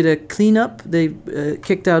did a cleanup. They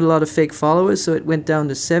kicked out a lot of fake followers, so it went down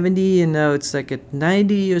to 70, and now it's like at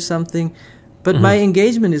 90 or something. But my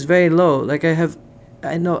engagement is very low. Like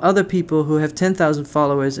I know other people who have 10,000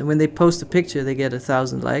 followers, and when they post a picture, they get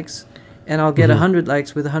 1,000 likes. And I'll get 100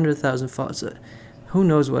 likes with 100,000 followers. So who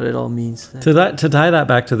knows what it all means? To tie that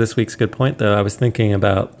back to this week's good point, though, I was thinking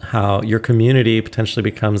about how your community potentially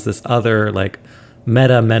becomes this other like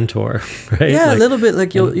meta mentor, right? Yeah, like, a little bit.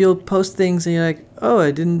 Like you'll post things and you're like, oh,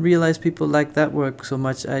 I didn't realize people like that work so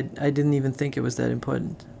much. I didn't even think it was that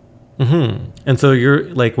important. Mm-hmm. And so you're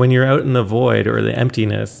like, when you're out in the void or the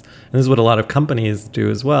emptiness, and this is what a lot of companies do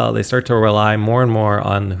as well, they start to rely more and more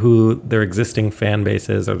on who their existing fan base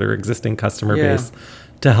is or their existing customer base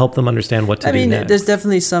to help them understand what to do next. There's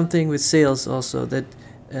definitely something with sales also that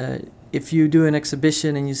if you do an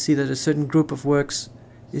exhibition and you see that a certain group of works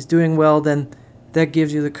is doing well, then that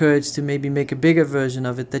gives you the courage to maybe make a bigger version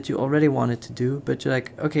of it that you already wanted to do. But you're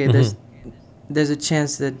like, okay, there's a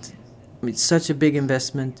chance that it's such a big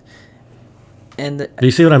investment. And do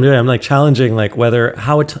you see what I'm doing? I'm like challenging like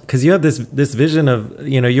because you have this vision of,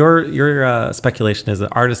 you know, your speculation is that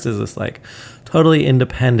artist is this like totally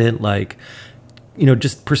independent, like, you know,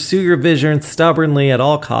 just pursue your vision stubbornly at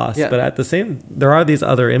all costs. Yeah. But at the same, there are these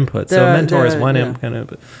other inputs. So a mentor is one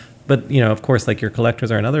input, but you know, of course, like your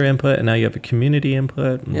collectors are another input, and now you have a community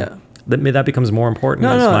input. That becomes more important.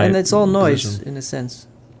 And it's all noise in a sense.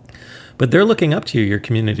 But they're looking up to you, your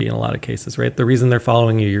community, in a lot of cases, right? The reason they're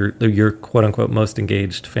following you, your quote unquote most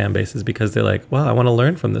engaged fan base, is because they're like, well, I want to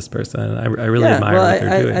learn from this person. I really admire what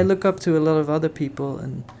they're doing. I look up to a lot of other people,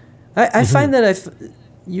 and I find that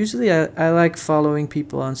usually I like following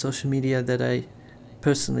people on social media that I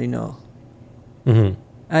personally know. Mm-hmm.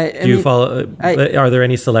 Do you follow? Are there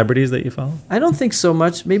any celebrities that you follow? I don't think so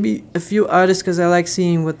much. Maybe a few artists because I like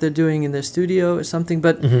seeing what they're doing in their studio or something.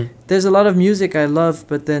 But there's a lot of music I love,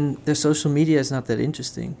 but then their social media is not that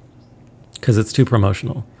interesting. Because it's too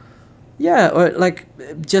promotional. Yeah, or like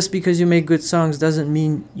just because you make good songs doesn't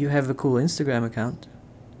mean you have a cool Instagram account.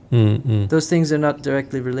 Mm-hmm. Those things are not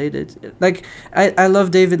directly related. Like I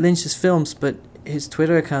love David Lynch's films, but his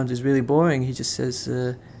Twitter account is really boring. He just says.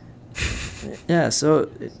 Yeah, so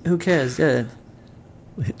who cares? Yeah,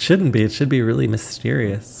 it shouldn't be. It should be really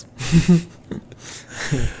mysterious.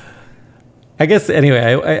 I guess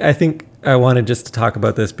anyway. I think I wanted just to talk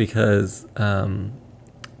about this because I'm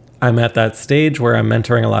at that stage where I'm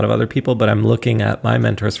mentoring a lot of other people, but I'm looking at my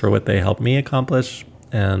mentors for what they helped me accomplish,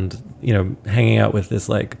 and you know, hanging out with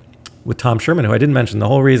with Tom Sherman, who I didn't mention. The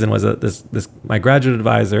whole reason was that this my graduate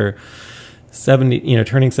advisor, 70, you know,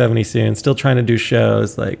 turning 70 soon, still trying to do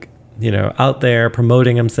shows, like, you know, out there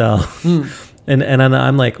promoting himself. And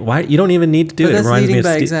I'm like, why? You don't even need to do it. That's it reminds leading me of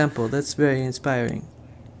by example. That's very inspiring.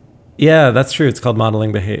 Yeah, that's true. It's called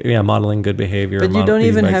modeling behavior. Yeah, modeling good behavior. But you don't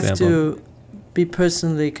even have to be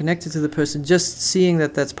personally connected to the person. Just seeing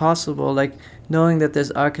that that's possible, like knowing that there's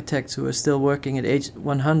architects who are still working at age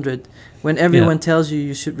 100, when everyone tells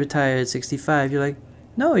you should retire at 65, you're like,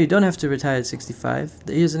 No, you don't have to retire at 65.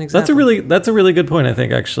 Here's an example. That's a really good point, I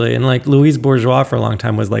think, actually. And like Louise Bourgeois for a long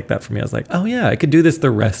time was like that for me. I was like, oh yeah, I could do this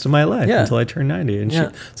the rest of my life until I turn 90.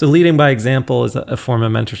 And so leading by example is a form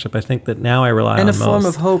of mentorship. I think that now I rely on and a most. form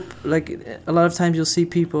of hope. Like a lot of times you'll see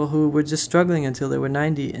people who were just struggling until they were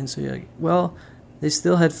 90, and so you're like, well, they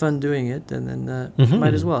still had fun doing it, and then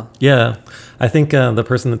might as well. Yeah. I think the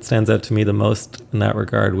person that stands out to me the most in that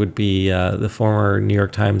regard would be the former New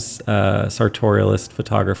York Times sartorialist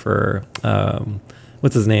photographer.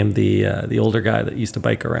 What's his name? The older guy that used to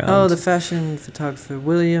bike around. Oh, the fashion photographer,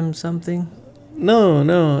 William something? No,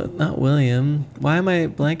 not William. Why am I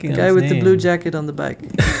blanking on his name? The guy with the blue jacket on the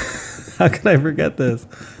bike. How can I forget this?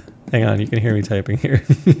 Hang on, you can hear me typing here.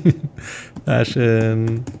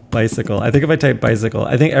 Fashion, bicycle. I think if I type bicycle,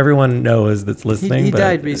 I think everyone knows that's listening. He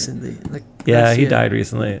died recently. He died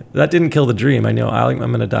recently. That didn't kill the dream. I know I'm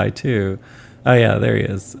going to die too. Oh yeah, there he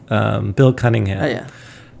is. Bill Cunningham. Oh yeah.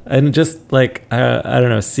 And just like, I don't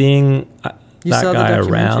know, seeing that guy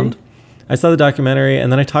around. I saw the documentary, and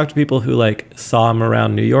then I talked to people who like saw him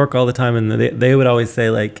around New York all the time, and they would always say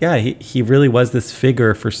like, yeah, he really was this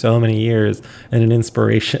figure for so many years and an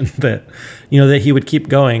inspiration that, that he would keep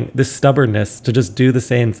going, this stubbornness to just do the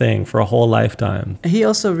same thing for a whole lifetime. He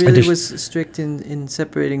also really was strict in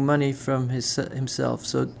separating money from himself,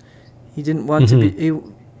 so he didn't want to be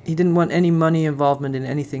he didn't want any money involvement in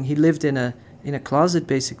anything. He lived in a closet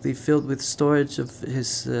basically filled with storage of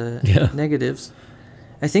his negatives.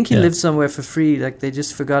 I think he lived somewhere for free. Like they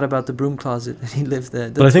just forgot about the broom closet and he lived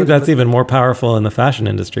there. But I think that's even more powerful in the fashion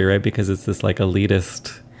industry, right? Because it's this like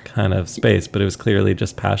elitist kind of space, but it was clearly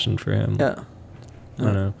just passion for him. Yeah. I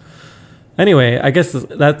don't know. Anyway, I guess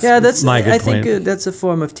that's my good point. I think that's a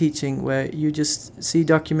form of teaching where you just see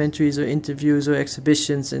documentaries or interviews or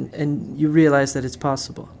exhibitions and you realize that it's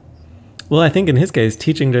possible. Well, I think in his case,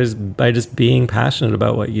 teaching by just being passionate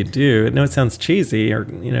about what you do. I know it sounds cheesy or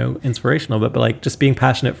inspirational, but like just being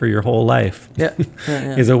passionate for your whole life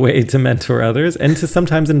is a way to mentor others and to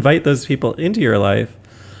sometimes invite those people into your life.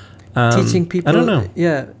 Teaching people. I don't know.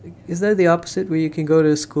 Yeah, is that the opposite where you can go to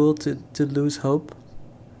a school to lose hope?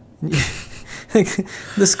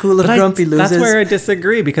 The school of grumpy losers. That's where I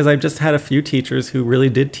disagree, because I've just had a few teachers who really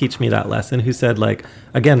did teach me that lesson, who said, like,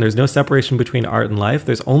 again, there's no separation between art and life.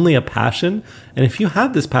 There's only a passion. And if you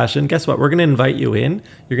have this passion, guess what? We're going to invite you in.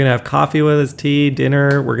 You're going to have coffee with us, tea,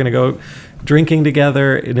 dinner. We're going to go drinking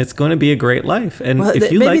together, and it's going to be a great life. And if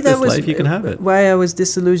you like this life, you can have it. Why I was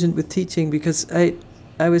disillusioned with teaching, because I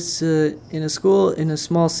was in a school in a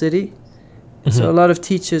small city. So a lot of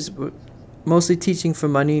teachers were mostly teaching for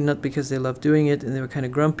money, not because they loved doing it, and they were kind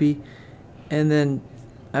of grumpy. And then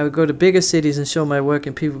I would go to bigger cities and show my work,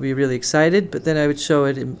 and people would be really excited. But then I would show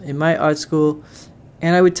it in my art school,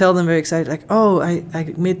 and I would tell them very excited, like, oh,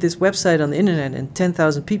 I made this website on the internet, and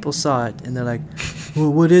 10,000 people saw it. And they're like,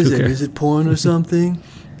 well, what is it? Is it porn or something?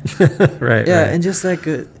 Right. Yeah, and just like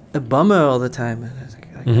a bummer all the time. And I was like,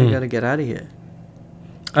 I got to get out of here.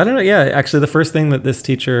 I don't know. Yeah, actually, the first thing that this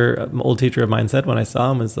teacher, old teacher of mine, said when I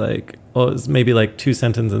saw him was like, well, it was maybe like 2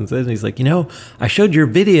 sentences in, and he's like, I showed your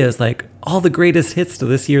videos, like all the greatest hits to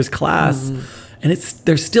this year's class, and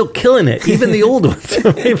they're still killing it, even the old ones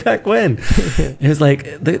from way back when. It was like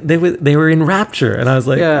they were in rapture, and I was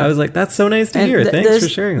like, that's so nice to hear. Thanks for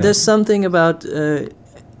sharing that. There's something about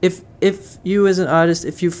if you as an artist,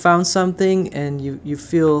 if you found something and you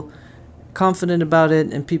feel confident about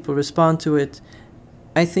it and people respond to it,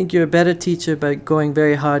 I think you're a better teacher by going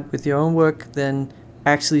very hard with your own work than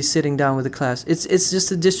actually sitting down with the class. It's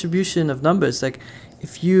just a distribution of numbers. Like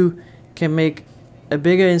if you can make a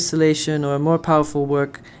bigger installation or a more powerful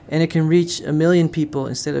work and it can reach 1 million people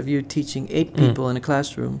instead of you teaching 8 people in a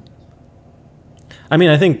classroom. I mean,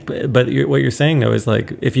 I think, but what you're saying though is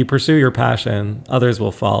like, if you pursue your passion, others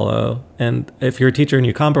will follow. And if you're a teacher and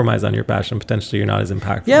you compromise on your passion, potentially you're not as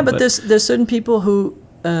impactful. Yeah, but there's certain people who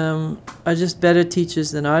are just better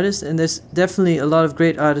teachers than artists, and there's definitely a lot of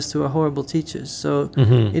great artists who are horrible teachers. So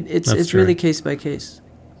it's really case by case.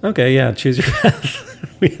 Okay, yeah, choose your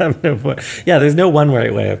path. We have no point. Yeah, there's no one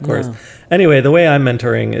right way, of course. No. Anyway, the way I'm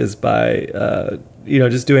mentoring is by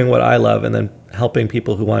just doing what I love and then helping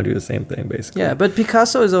people who want to do the same thing, basically. Yeah, but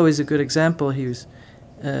Picasso is always a good example. He was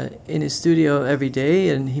in his studio every day,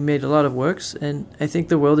 and he made a lot of works, and I think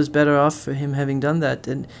the world is better off for him having done that.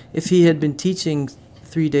 And if he had been teaching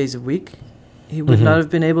 3 days a week, he would not have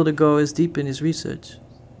been able to go as deep in his research.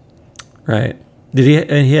 Right.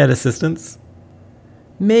 He had assistants?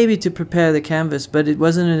 Maybe to prepare the canvas, but it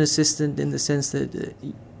wasn't an assistant in the sense that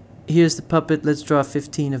here's the puppet, let's draw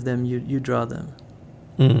 15 of them, you draw them.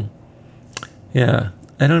 Yeah.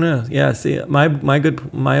 I don't know. Yeah. See,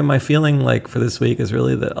 my feeling like for this week is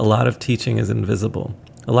really that a lot of teaching is invisible.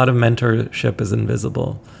 A lot of mentorship is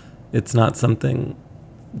invisible. It's not something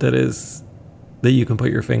that you can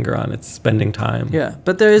put your finger on. It's spending time. Yeah,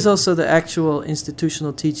 but there is also the actual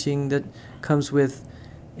institutional teaching that comes with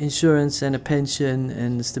insurance and a pension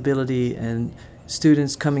and stability and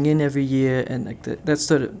students coming in every year, and like that's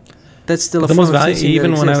still a form of teaching.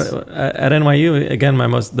 Even when I exists. at NYU, again,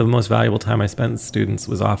 the most valuable time I spent with students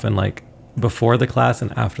was often like before the class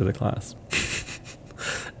and after the class.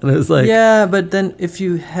 And it was like, yeah, but then if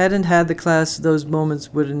you hadn't had the class, those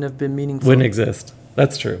moments wouldn't have been meaningful. Wouldn't exist.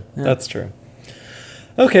 That's true. Yeah. That's true.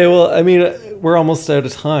 Okay, well, I mean, we're almost out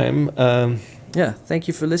of time. Yeah, thank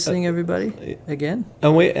you for listening, everybody, again.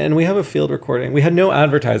 And we have a field recording. We had no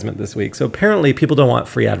advertisement this week, so apparently people don't want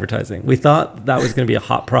free advertising. We thought that was going to be a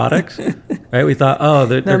hot product, right? We thought,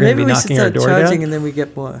 they're going to be knocking our door down. Maybe we should start charging and then we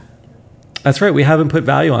get more. That's right. We haven't put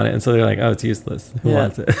value on it, and so they're like, "Oh, it's useless. Who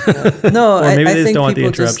wants it?" Yeah. No, or maybe I they just think don't want the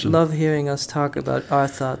people just interruption. love hearing us talk about our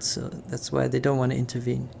thoughts, so that's why they don't want to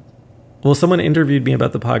intervene. Well, someone interviewed me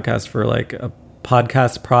about the podcast for like a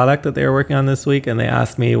podcast product that they were working on this week, and they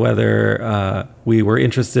asked me whether we were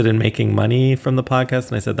interested in making money from the podcast,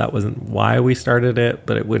 and I said that wasn't why we started it,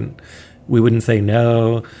 but we wouldn't say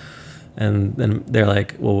no. And then they're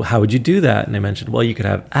like, "Well, how would you do that?" And I mentioned, "Well, you could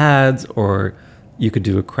have ads, or you could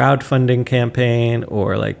do a crowdfunding campaign,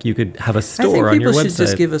 or like you could have a store on your website." I think people should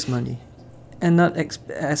just give us money and not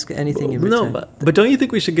ask anything in return. No, but don't you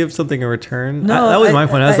think we should give something in return? No, that was my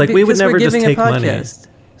point. I was like, we would never just take money.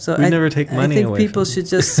 So We'd never take money I think away people from should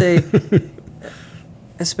just say,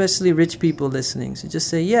 especially rich people listening, should just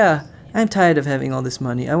say, yeah, I'm tired of having all this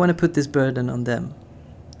money. I want to put this burden on them.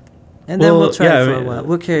 And then we'll try it for a while.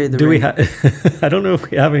 We'll carry the ring. I don't know if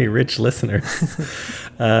we have any rich listeners.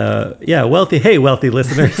 Wealthy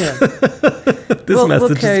listeners.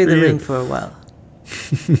 We'll carry the ring for a while.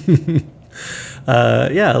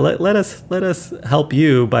 Let us help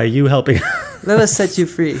you by you helping. Let us set you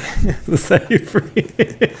free. Set you free.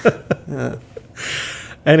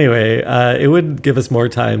 Anyway, it would give us more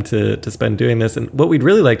time to spend doing this. And what we'd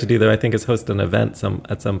really like to do, though, I think, is host an event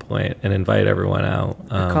at some point and invite everyone out.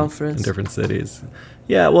 A conference. In different cities.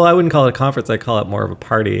 Yeah, well, I wouldn't call it a conference. I'd call it more of a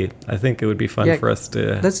party. I think it would be fun for us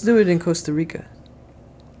to... Let's do it in Costa Rica.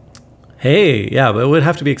 Hey, yeah, but it would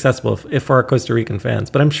have to be accessible if for our Costa Rican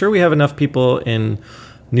fans. But I'm sure we have enough people in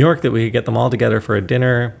New York that we could get them all together for a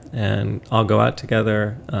dinner and all go out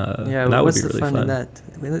together. That would be really fun. What's the fun in that?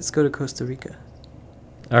 I mean, let's go to Costa Rica.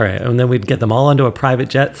 All right, and then we'd get them all onto a private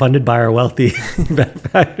jet funded by our wealthy patrons.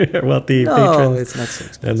 No, it's not so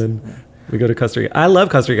expensive. And then we go to Costa Rica. I love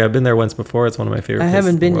Costa Rica. I've been there once before. It's one of my favorite places. I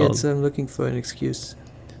haven't been in the yet, world. so I'm looking for an excuse.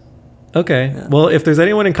 Okay. Yeah. Well, if there's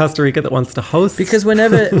anyone in Costa Rica that wants to host... Because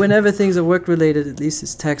whenever things are work-related, at least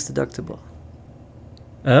it's tax deductible.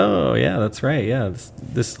 Oh, yeah, that's right. Yeah,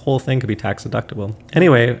 this whole thing could be tax deductible.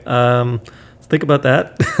 Anyway, let's think about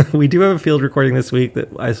that. We do have a field recording this week that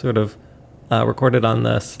I sort of recorded on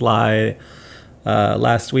the sly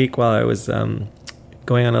last week while I was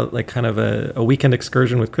going on a weekend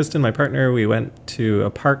excursion with Kristen, my partner. We went to a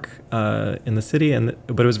park in the city,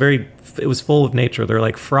 but it was full of nature. There were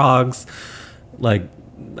like frogs, like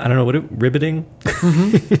I don't know ribbiting,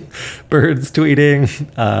 birds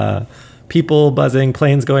tweeting, people buzzing,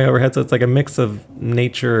 planes going overhead. So it's like a mix of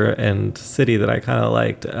nature and city that I kind of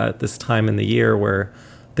liked at this time in the year where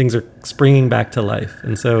things are springing back to life.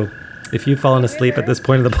 And so if you've fallen asleep at this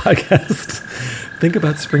point of the podcast, think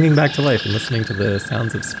about springing back to life and listening to the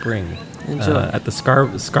sounds of spring. Enjoy. At the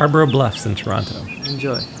Scarborough Bluffs in Toronto.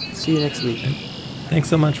 Enjoy. See you next week. Thanks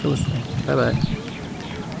so much for listening. Bye-bye.